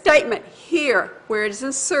this statement here, where it is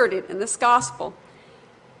inserted in this gospel,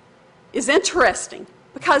 is interesting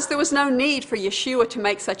because there was no need for Yeshua to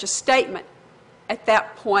make such a statement at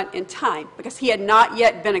that point in time, because he had not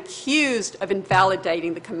yet been accused of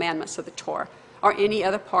invalidating the commandments of the Torah or any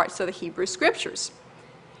other parts of the Hebrew Scriptures.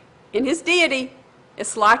 In his deity,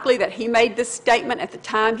 it's likely that he made this statement at the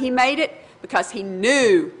time he made it because he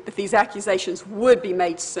knew that these accusations would be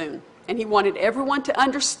made soon, and he wanted everyone to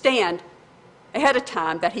understand ahead of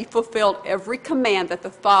time that he fulfilled every command that the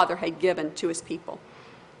Father had given to his people.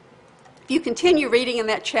 If you continue reading in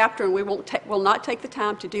that chapter, and we will not take the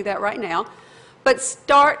time to do that right now, but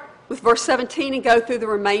start with verse 17 and go through the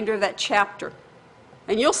remainder of that chapter.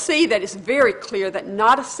 And you'll see that it's very clear that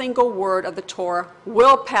not a single word of the Torah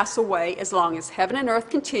will pass away as long as heaven and earth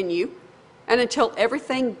continue and until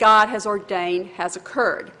everything God has ordained has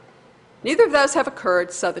occurred. Neither of those have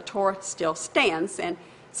occurred, so the Torah still stands. And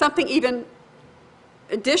something even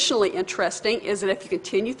additionally interesting is that if you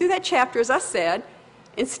continue through that chapter, as I said,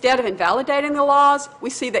 instead of invalidating the laws, we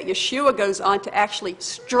see that Yeshua goes on to actually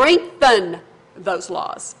strengthen those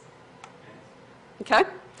laws. Okay?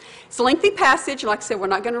 It's a lengthy passage, and like I said, we're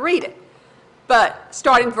not going to read it. But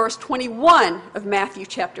starting verse 21 of Matthew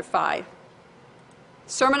chapter 5,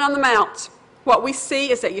 Sermon on the Mount, what we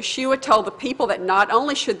see is that Yeshua told the people that not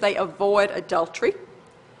only should they avoid adultery,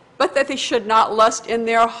 but that they should not lust in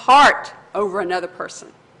their heart over another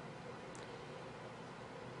person.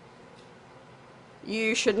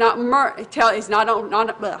 You should not murder.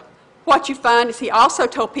 What you find is he also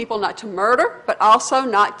told people not to murder, but also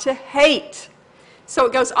not to hate. So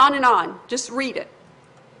it goes on and on. Just read it.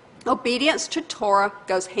 Obedience to Torah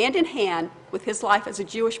goes hand in hand with his life as a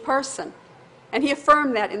Jewish person. And he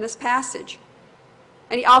affirmed that in this passage.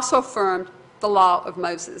 And he also affirmed the law of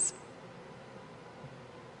Moses.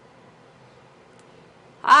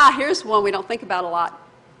 Here's one we don't think about a lot.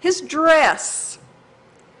 His dress.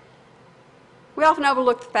 We often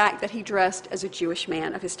overlook the fact that he dressed as a Jewish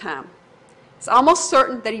man of his time. It's almost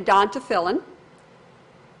certain that he donned tefillin.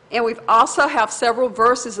 And we also have several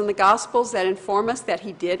verses in the Gospels that inform us that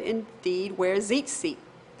he did indeed wear tzitzit,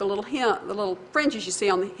 the little fringes you see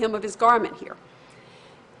on the hem of his garment here.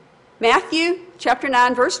 Matthew chapter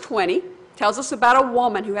 9, verse 20 tells us about a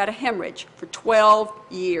woman who had a hemorrhage for 12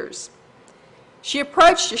 years. She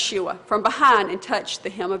approached Yeshua from behind and touched the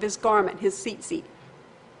hem of his garment, his tzitzit,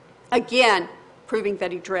 again proving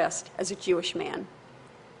that he dressed as a Jewish man.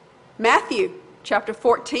 Matthew chapter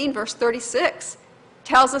 14, verse 36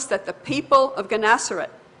 tells us that the people of Gennesaret,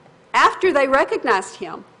 after they recognized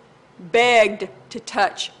him, begged to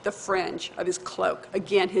touch the fringe of his cloak,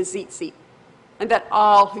 again his tzitzit, and that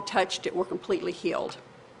all who touched it were completely healed.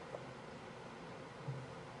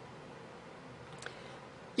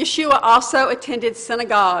 Yeshua also attended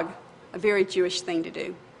synagogue, a very Jewish thing to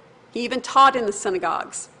do. He even taught in the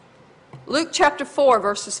synagogues. Luke chapter 4,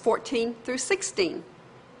 verses 14 through 16.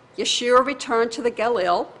 Yeshua returned to the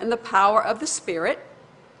Galilee in the power of the Spirit,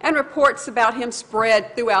 and reports about him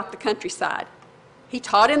spread throughout the countryside. He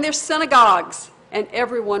taught in their synagogues, and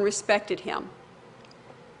everyone respected him.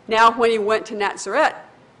 Now, when he went to Nazareth,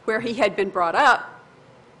 where he had been brought up,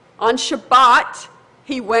 on Shabbat,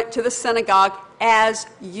 he went to the synagogue as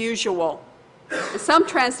usual. And some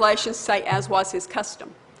translations say as was his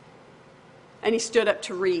custom. And he stood up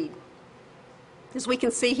to read. As we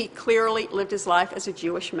can see, he clearly lived his life as a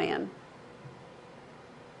Jewish man.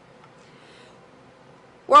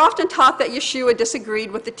 We're often taught that Yeshua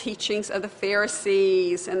disagreed with the teachings of the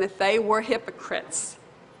Pharisees and that they were hypocrites.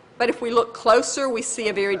 But if we look closer, we see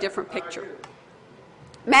a very different picture.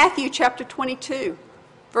 Matthew chapter 22,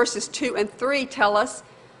 verses 2 and 3 tell us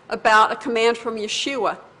about a command from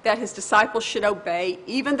Yeshua that his disciples should obey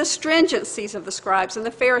even the stringencies of the scribes and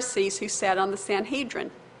the Pharisees who sat on the Sanhedrin,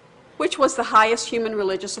 which was the highest human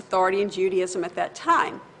religious authority in Judaism at that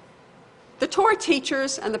time. The Torah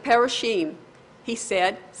teachers and the Parushim, he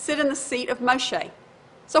said, sit in the seat of Moshe.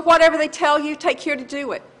 So whatever they tell you, take care to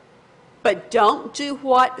do it. But don't do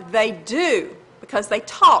what they do, because they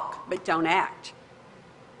talk but don't act.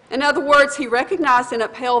 In other words, he recognized and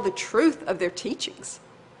upheld the truth of their teachings.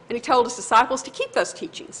 And he told his disciples to keep those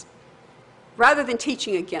teachings, rather than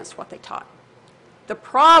teaching against what they taught. The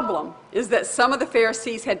problem is that some of the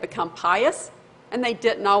Pharisees had become pious, and they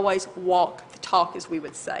didn't always walk the talk, as we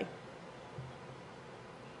would say.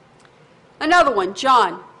 Another one,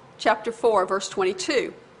 John chapter 4, verse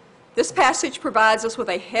 22. This passage provides us with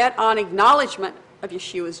a head-on acknowledgement of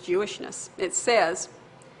Yeshua's Jewishness. It says,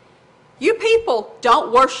 you people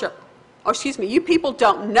don't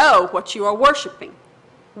know what you are worshiping.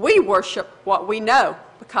 We worship what we know,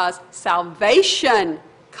 because salvation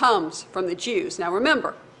comes from the Jews. Now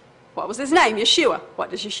remember, what was his name? Yeshua. What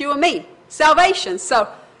does Yeshua mean? Salvation. So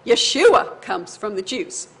Yeshua comes from the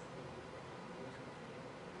Jews.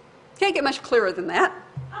 Can't get much clearer than that.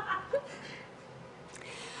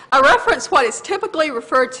 I referenced what is typically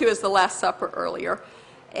referred to as the Last Supper earlier,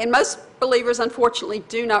 and most believers, unfortunately,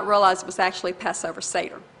 do not realize it was actually Passover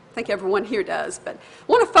Seder. I think everyone here does, but I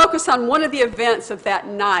want to focus on one of the events of that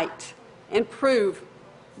night and prove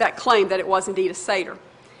that claim that it was indeed a Seder.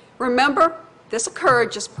 Remember, this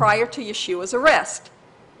occurred just prior to Yeshua's arrest,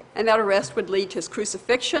 and that arrest would lead to his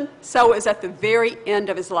crucifixion, so it was at the very end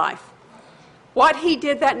of his life. What he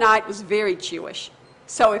did that night was very Jewish.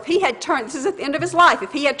 So if he had turned, this is at the end of his life,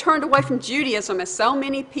 if he had turned away from Judaism, as so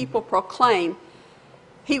many people proclaim,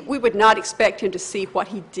 we would not expect him to see what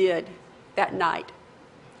he did that night.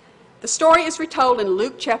 The story is retold in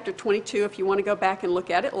Luke chapter 22, if you want to go back and look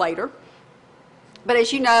at it later. But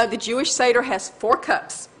as you know, the Jewish Seder has 4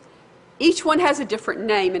 cups. Each one has a different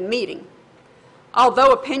name and meaning.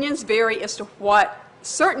 Although opinions vary as to what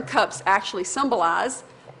certain cups actually symbolize,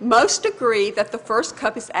 most agree that the first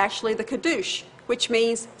cup is actually the Kiddush, which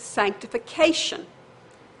means sanctification.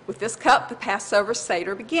 With this cup, the Passover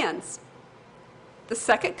Seder begins. The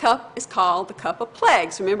second cup is called the cup of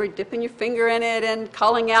plagues. Remember, dipping your finger in it and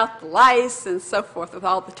calling out the lice and so forth with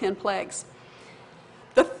all the 10 plagues.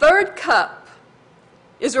 The third cup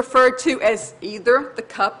is referred to as either the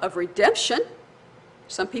cup of redemption,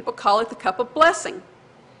 some people call it the cup of blessing.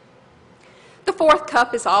 The fourth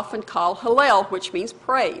cup is often called Hallel, which means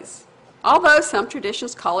praise, although some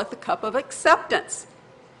traditions call it the cup of acceptance,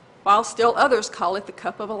 while still others call it the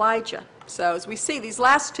cup of Elijah. So as we see, these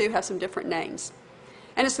last two have some different names.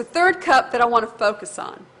 And it's the third cup that I want to focus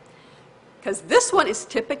on, because this one is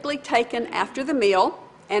typically taken after the meal,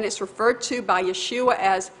 and it's referred to by Yeshua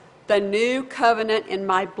as the new covenant in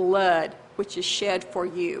my blood, which is shed for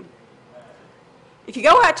you. If you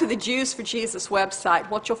go out to the Jews for Jesus website,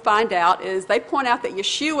 what you'll find out is they point out that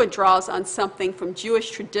Yeshua draws on something from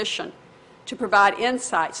Jewish tradition to provide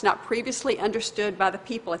insights not previously understood by the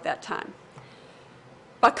people at that time.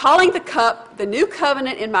 By calling the cup the new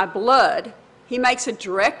covenant in my blood, he makes a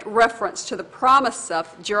direct reference to the promise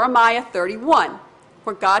of Jeremiah 31,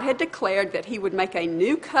 where God had declared that he would make a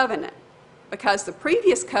new covenant because the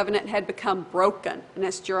previous covenant had become broken. And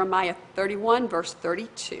that's Jeremiah 31, verse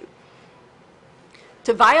 32.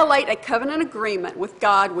 To violate a covenant agreement with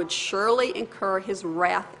God would surely incur his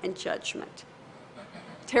wrath and judgment.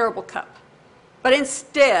 terrible cup. But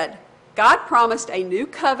instead, God promised a new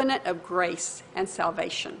covenant of grace and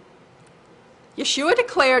salvation. Yeshua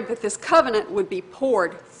declared that this covenant would be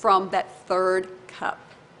poured from that third cup,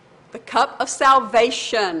 the cup of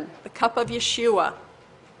salvation, the cup of Yeshua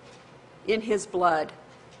in his blood.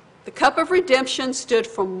 The cup of redemption stood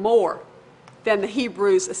for more than the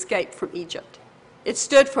Hebrews' escape from Egypt. It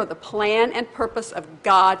stood for the plan and purpose of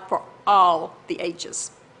God for all the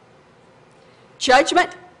ages.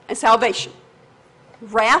 Judgment and salvation,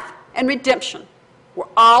 wrath and redemption were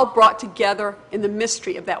all brought together in the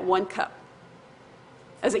mystery of that one cup,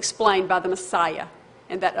 as explained by the Messiah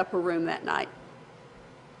in that upper room that night.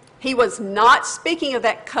 He was not speaking of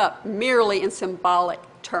that cup merely in symbolic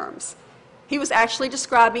terms. He was actually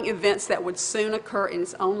describing events that would soon occur in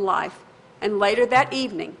his own life. And later that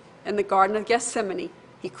evening, in the Garden of Gethsemane,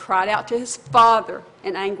 he cried out to his Father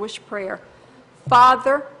in anguished prayer,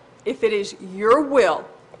 "Father, if it is your will,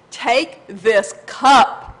 take this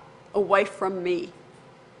cup away from me.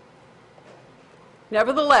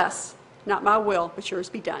 Nevertheless, not my will, but yours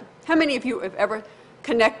be done." How many of you have ever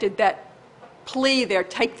connected that plea there,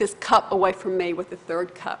 "Take this cup away from me," with the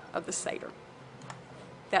third cup of the Seder?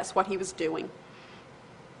 That's what he was doing.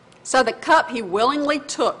 So the cup he willingly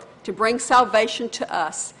took to bring salvation to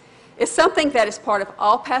us is something that is part of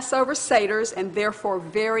all Passover Seders and therefore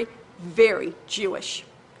very, very Jewish.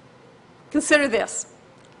 Consider this.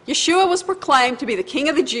 Yeshua was proclaimed to be the King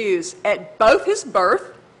of the Jews at both his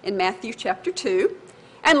birth in Matthew chapter 2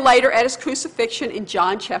 and later at his crucifixion in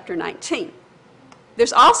John chapter 19.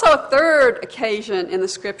 There's also a third occasion in the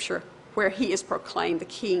scripture where he is proclaimed the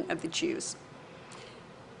King of the Jews.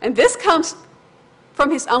 And this comes from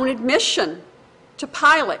his own admission to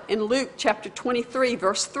Pilate in Luke chapter 23,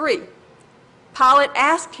 verse 3. Pilate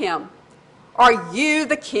asked him, "Are you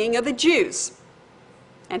the King of the Jews?"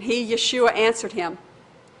 And he, Yeshua, answered him,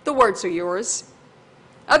 "The words are yours."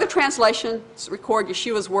 Other translations record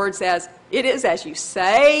Yeshua's words as, "It is as you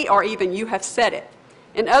say," or even, "You have said it."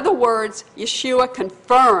 In other words, Yeshua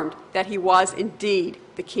confirmed that he was indeed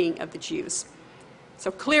the King of the Jews. So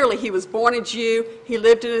clearly he was born a Jew, he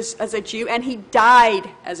lived as a Jew, and he died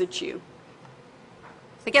as a Jew.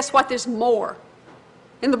 But guess what? There's more.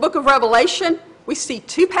 In the book of Revelation, we see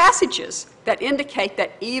two passages that indicate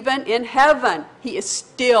that even in heaven, he is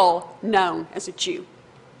still known as a Jew.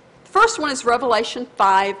 The first one is Revelation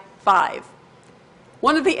 5:5.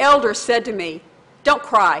 One of the elders said to me, "Don't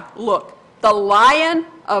cry. Look, the Lion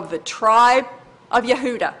of the tribe of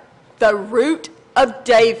Yehudah, the root of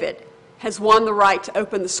David, has won the right to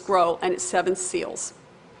open the scroll and its 7 seals."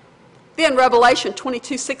 Then Revelation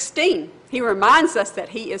 22:16, he reminds us that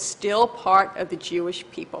he is still part of the Jewish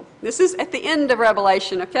people. This is at the end of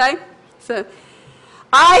Revelation, okay? So,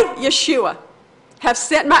 "I, Yeshua, have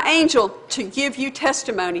sent my angel to give you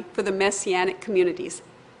testimony for the Messianic communities.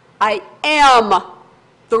 I am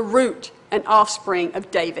the root and offspring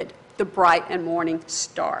of David, the bright and morning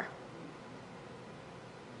star."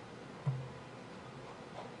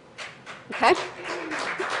 Okay?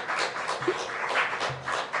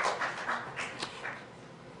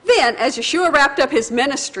 Then, as Yeshua wrapped up his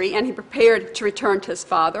ministry and he prepared to return to his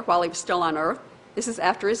Father while he was still on earth, this is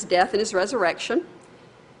after his death and his resurrection,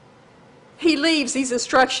 he leaves these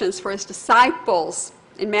instructions for his disciples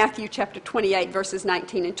in Matthew chapter 28, verses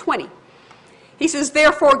 19 and 20. He says,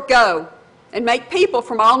 "Therefore go and make people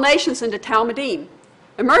from all nations into Talmudim,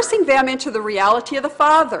 immersing them into the reality of the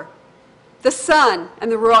Father, the Son,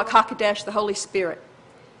 and the Ruach HaKodesh, the Holy Spirit,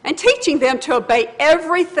 and teaching them to obey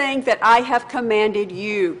everything that I have commanded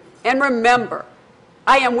you. And remember,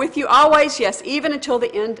 I am with you always, yes, even until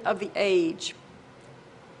the end of the age."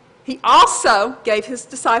 He also gave his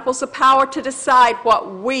disciples the power to decide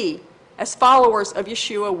what we, as followers of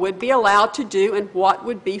Yeshua, would be allowed to do and what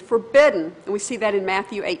would be forbidden. And we see that in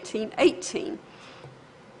Matthew 18:18.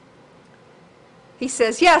 He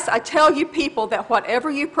says, "Yes, I tell you people that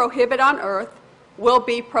whatever you prohibit on earth will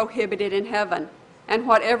be prohibited in heaven, and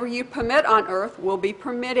whatever you permit on earth will be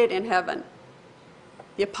permitted in heaven."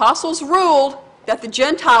 The apostles ruled that the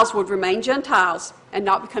Gentiles would remain Gentiles and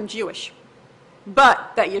not become Jewish,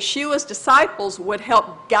 but that Yeshua's disciples would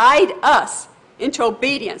help guide us into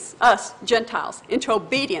obedience, us Gentiles, into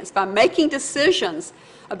obedience by making decisions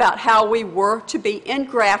about how we were to be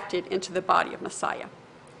engrafted into the body of Messiah.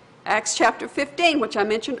 Acts chapter 15, which I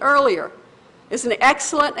mentioned earlier, is an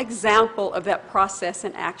excellent example of that process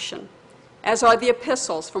in action, as are the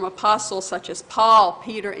epistles from apostles such as Paul,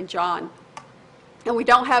 Peter, and John. And we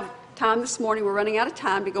don't have time this morning, we're running out of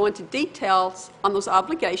time to go into details on those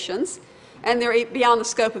obligations, and they're beyond the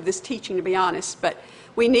scope of this teaching, to be honest. But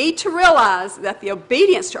we need to realize that the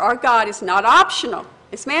obedience to our God is not optional.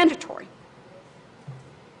 It's mandatory.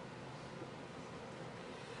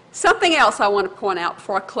 Something else I want to point out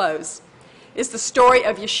before I close is the story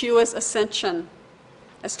of Yeshua's ascension,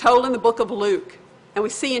 as told in the book of Luke. And we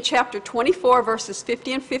see in chapter 24, verses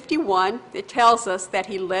 50 and 51, it tells us that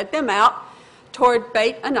he led them out toward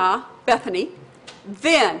Beit Anah, Bethany.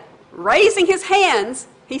 Then, raising his hands,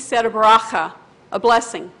 he said a bracha, a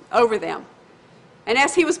blessing, over them. And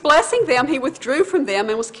as he was blessing them, he withdrew from them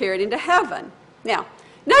and was carried into heaven. Now,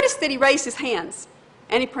 notice that he raised his hands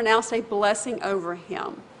and he pronounced a blessing over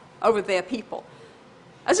him, over their people.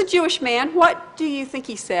 As a Jewish man, what do you think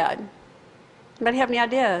he said? Anybody have any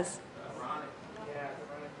ideas?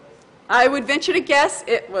 I would venture to guess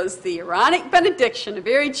it was the Aaronic benediction, a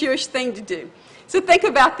very Jewish thing to do. So think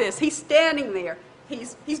about this. He's standing there.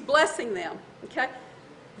 He's blessing them. Okay?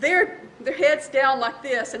 Their heads down like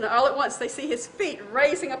this, and all at once they see his feet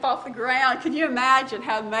raising up off the ground. Can you imagine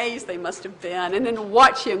how amazed they must have been? And then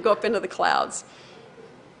watch him go up into the clouds.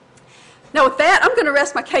 Now with that, I'm going to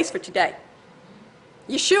rest my case for today.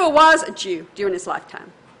 Yeshua was a Jew during his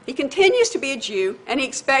lifetime. He continues to be a Jew, and he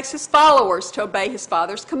expects his followers to obey his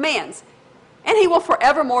Father's commands. And he will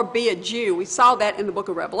forevermore be a Jew. We saw that in the book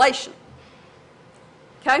of Revelation.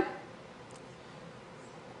 Okay?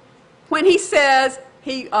 When he says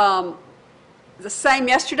he the same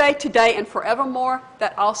yesterday, today, and forevermore,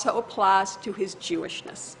 that also applies to his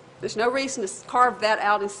Jewishness. There's no reason to carve that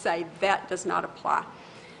out and say that does not apply.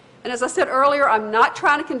 And as I said earlier, I'm not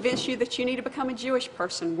trying to convince you that you need to become a Jewish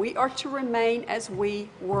person. We are to remain as we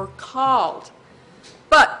were called.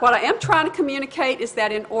 But what I am trying to communicate is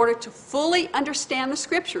that in order to fully understand the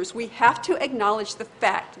Scriptures, we have to acknowledge the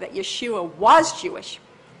fact that Yeshua was Jewish.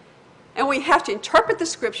 And we have to interpret the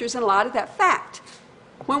Scriptures in light of that fact.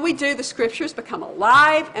 When we do, the Scriptures become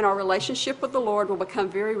alive, and our relationship with the Lord will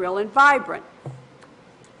become very real and vibrant.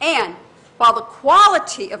 And while the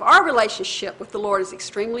quality of our relationship with the Lord is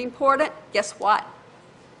extremely important, guess what?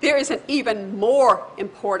 There is an even more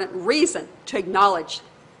important reason to acknowledge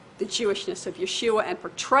the Jewishness of Yeshua and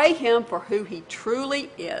portray him for who he truly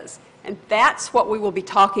is. And that's what we will be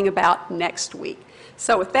talking about next week.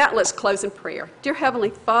 So with that, let's close in prayer. Dear Heavenly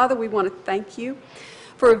Father, we want to thank you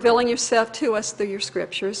for revealing yourself to us through your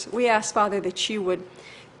Scriptures. We ask, Father, that you would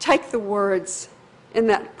take the words in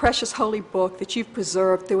that precious holy book that you've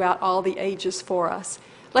preserved throughout all the ages for us.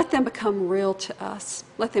 Let them become real to us.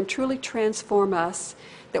 Let them truly transform us,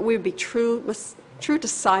 that we would be true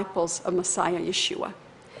disciples of Messiah Yeshua.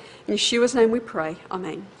 In Yeshua's name we pray.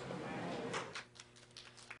 Amen.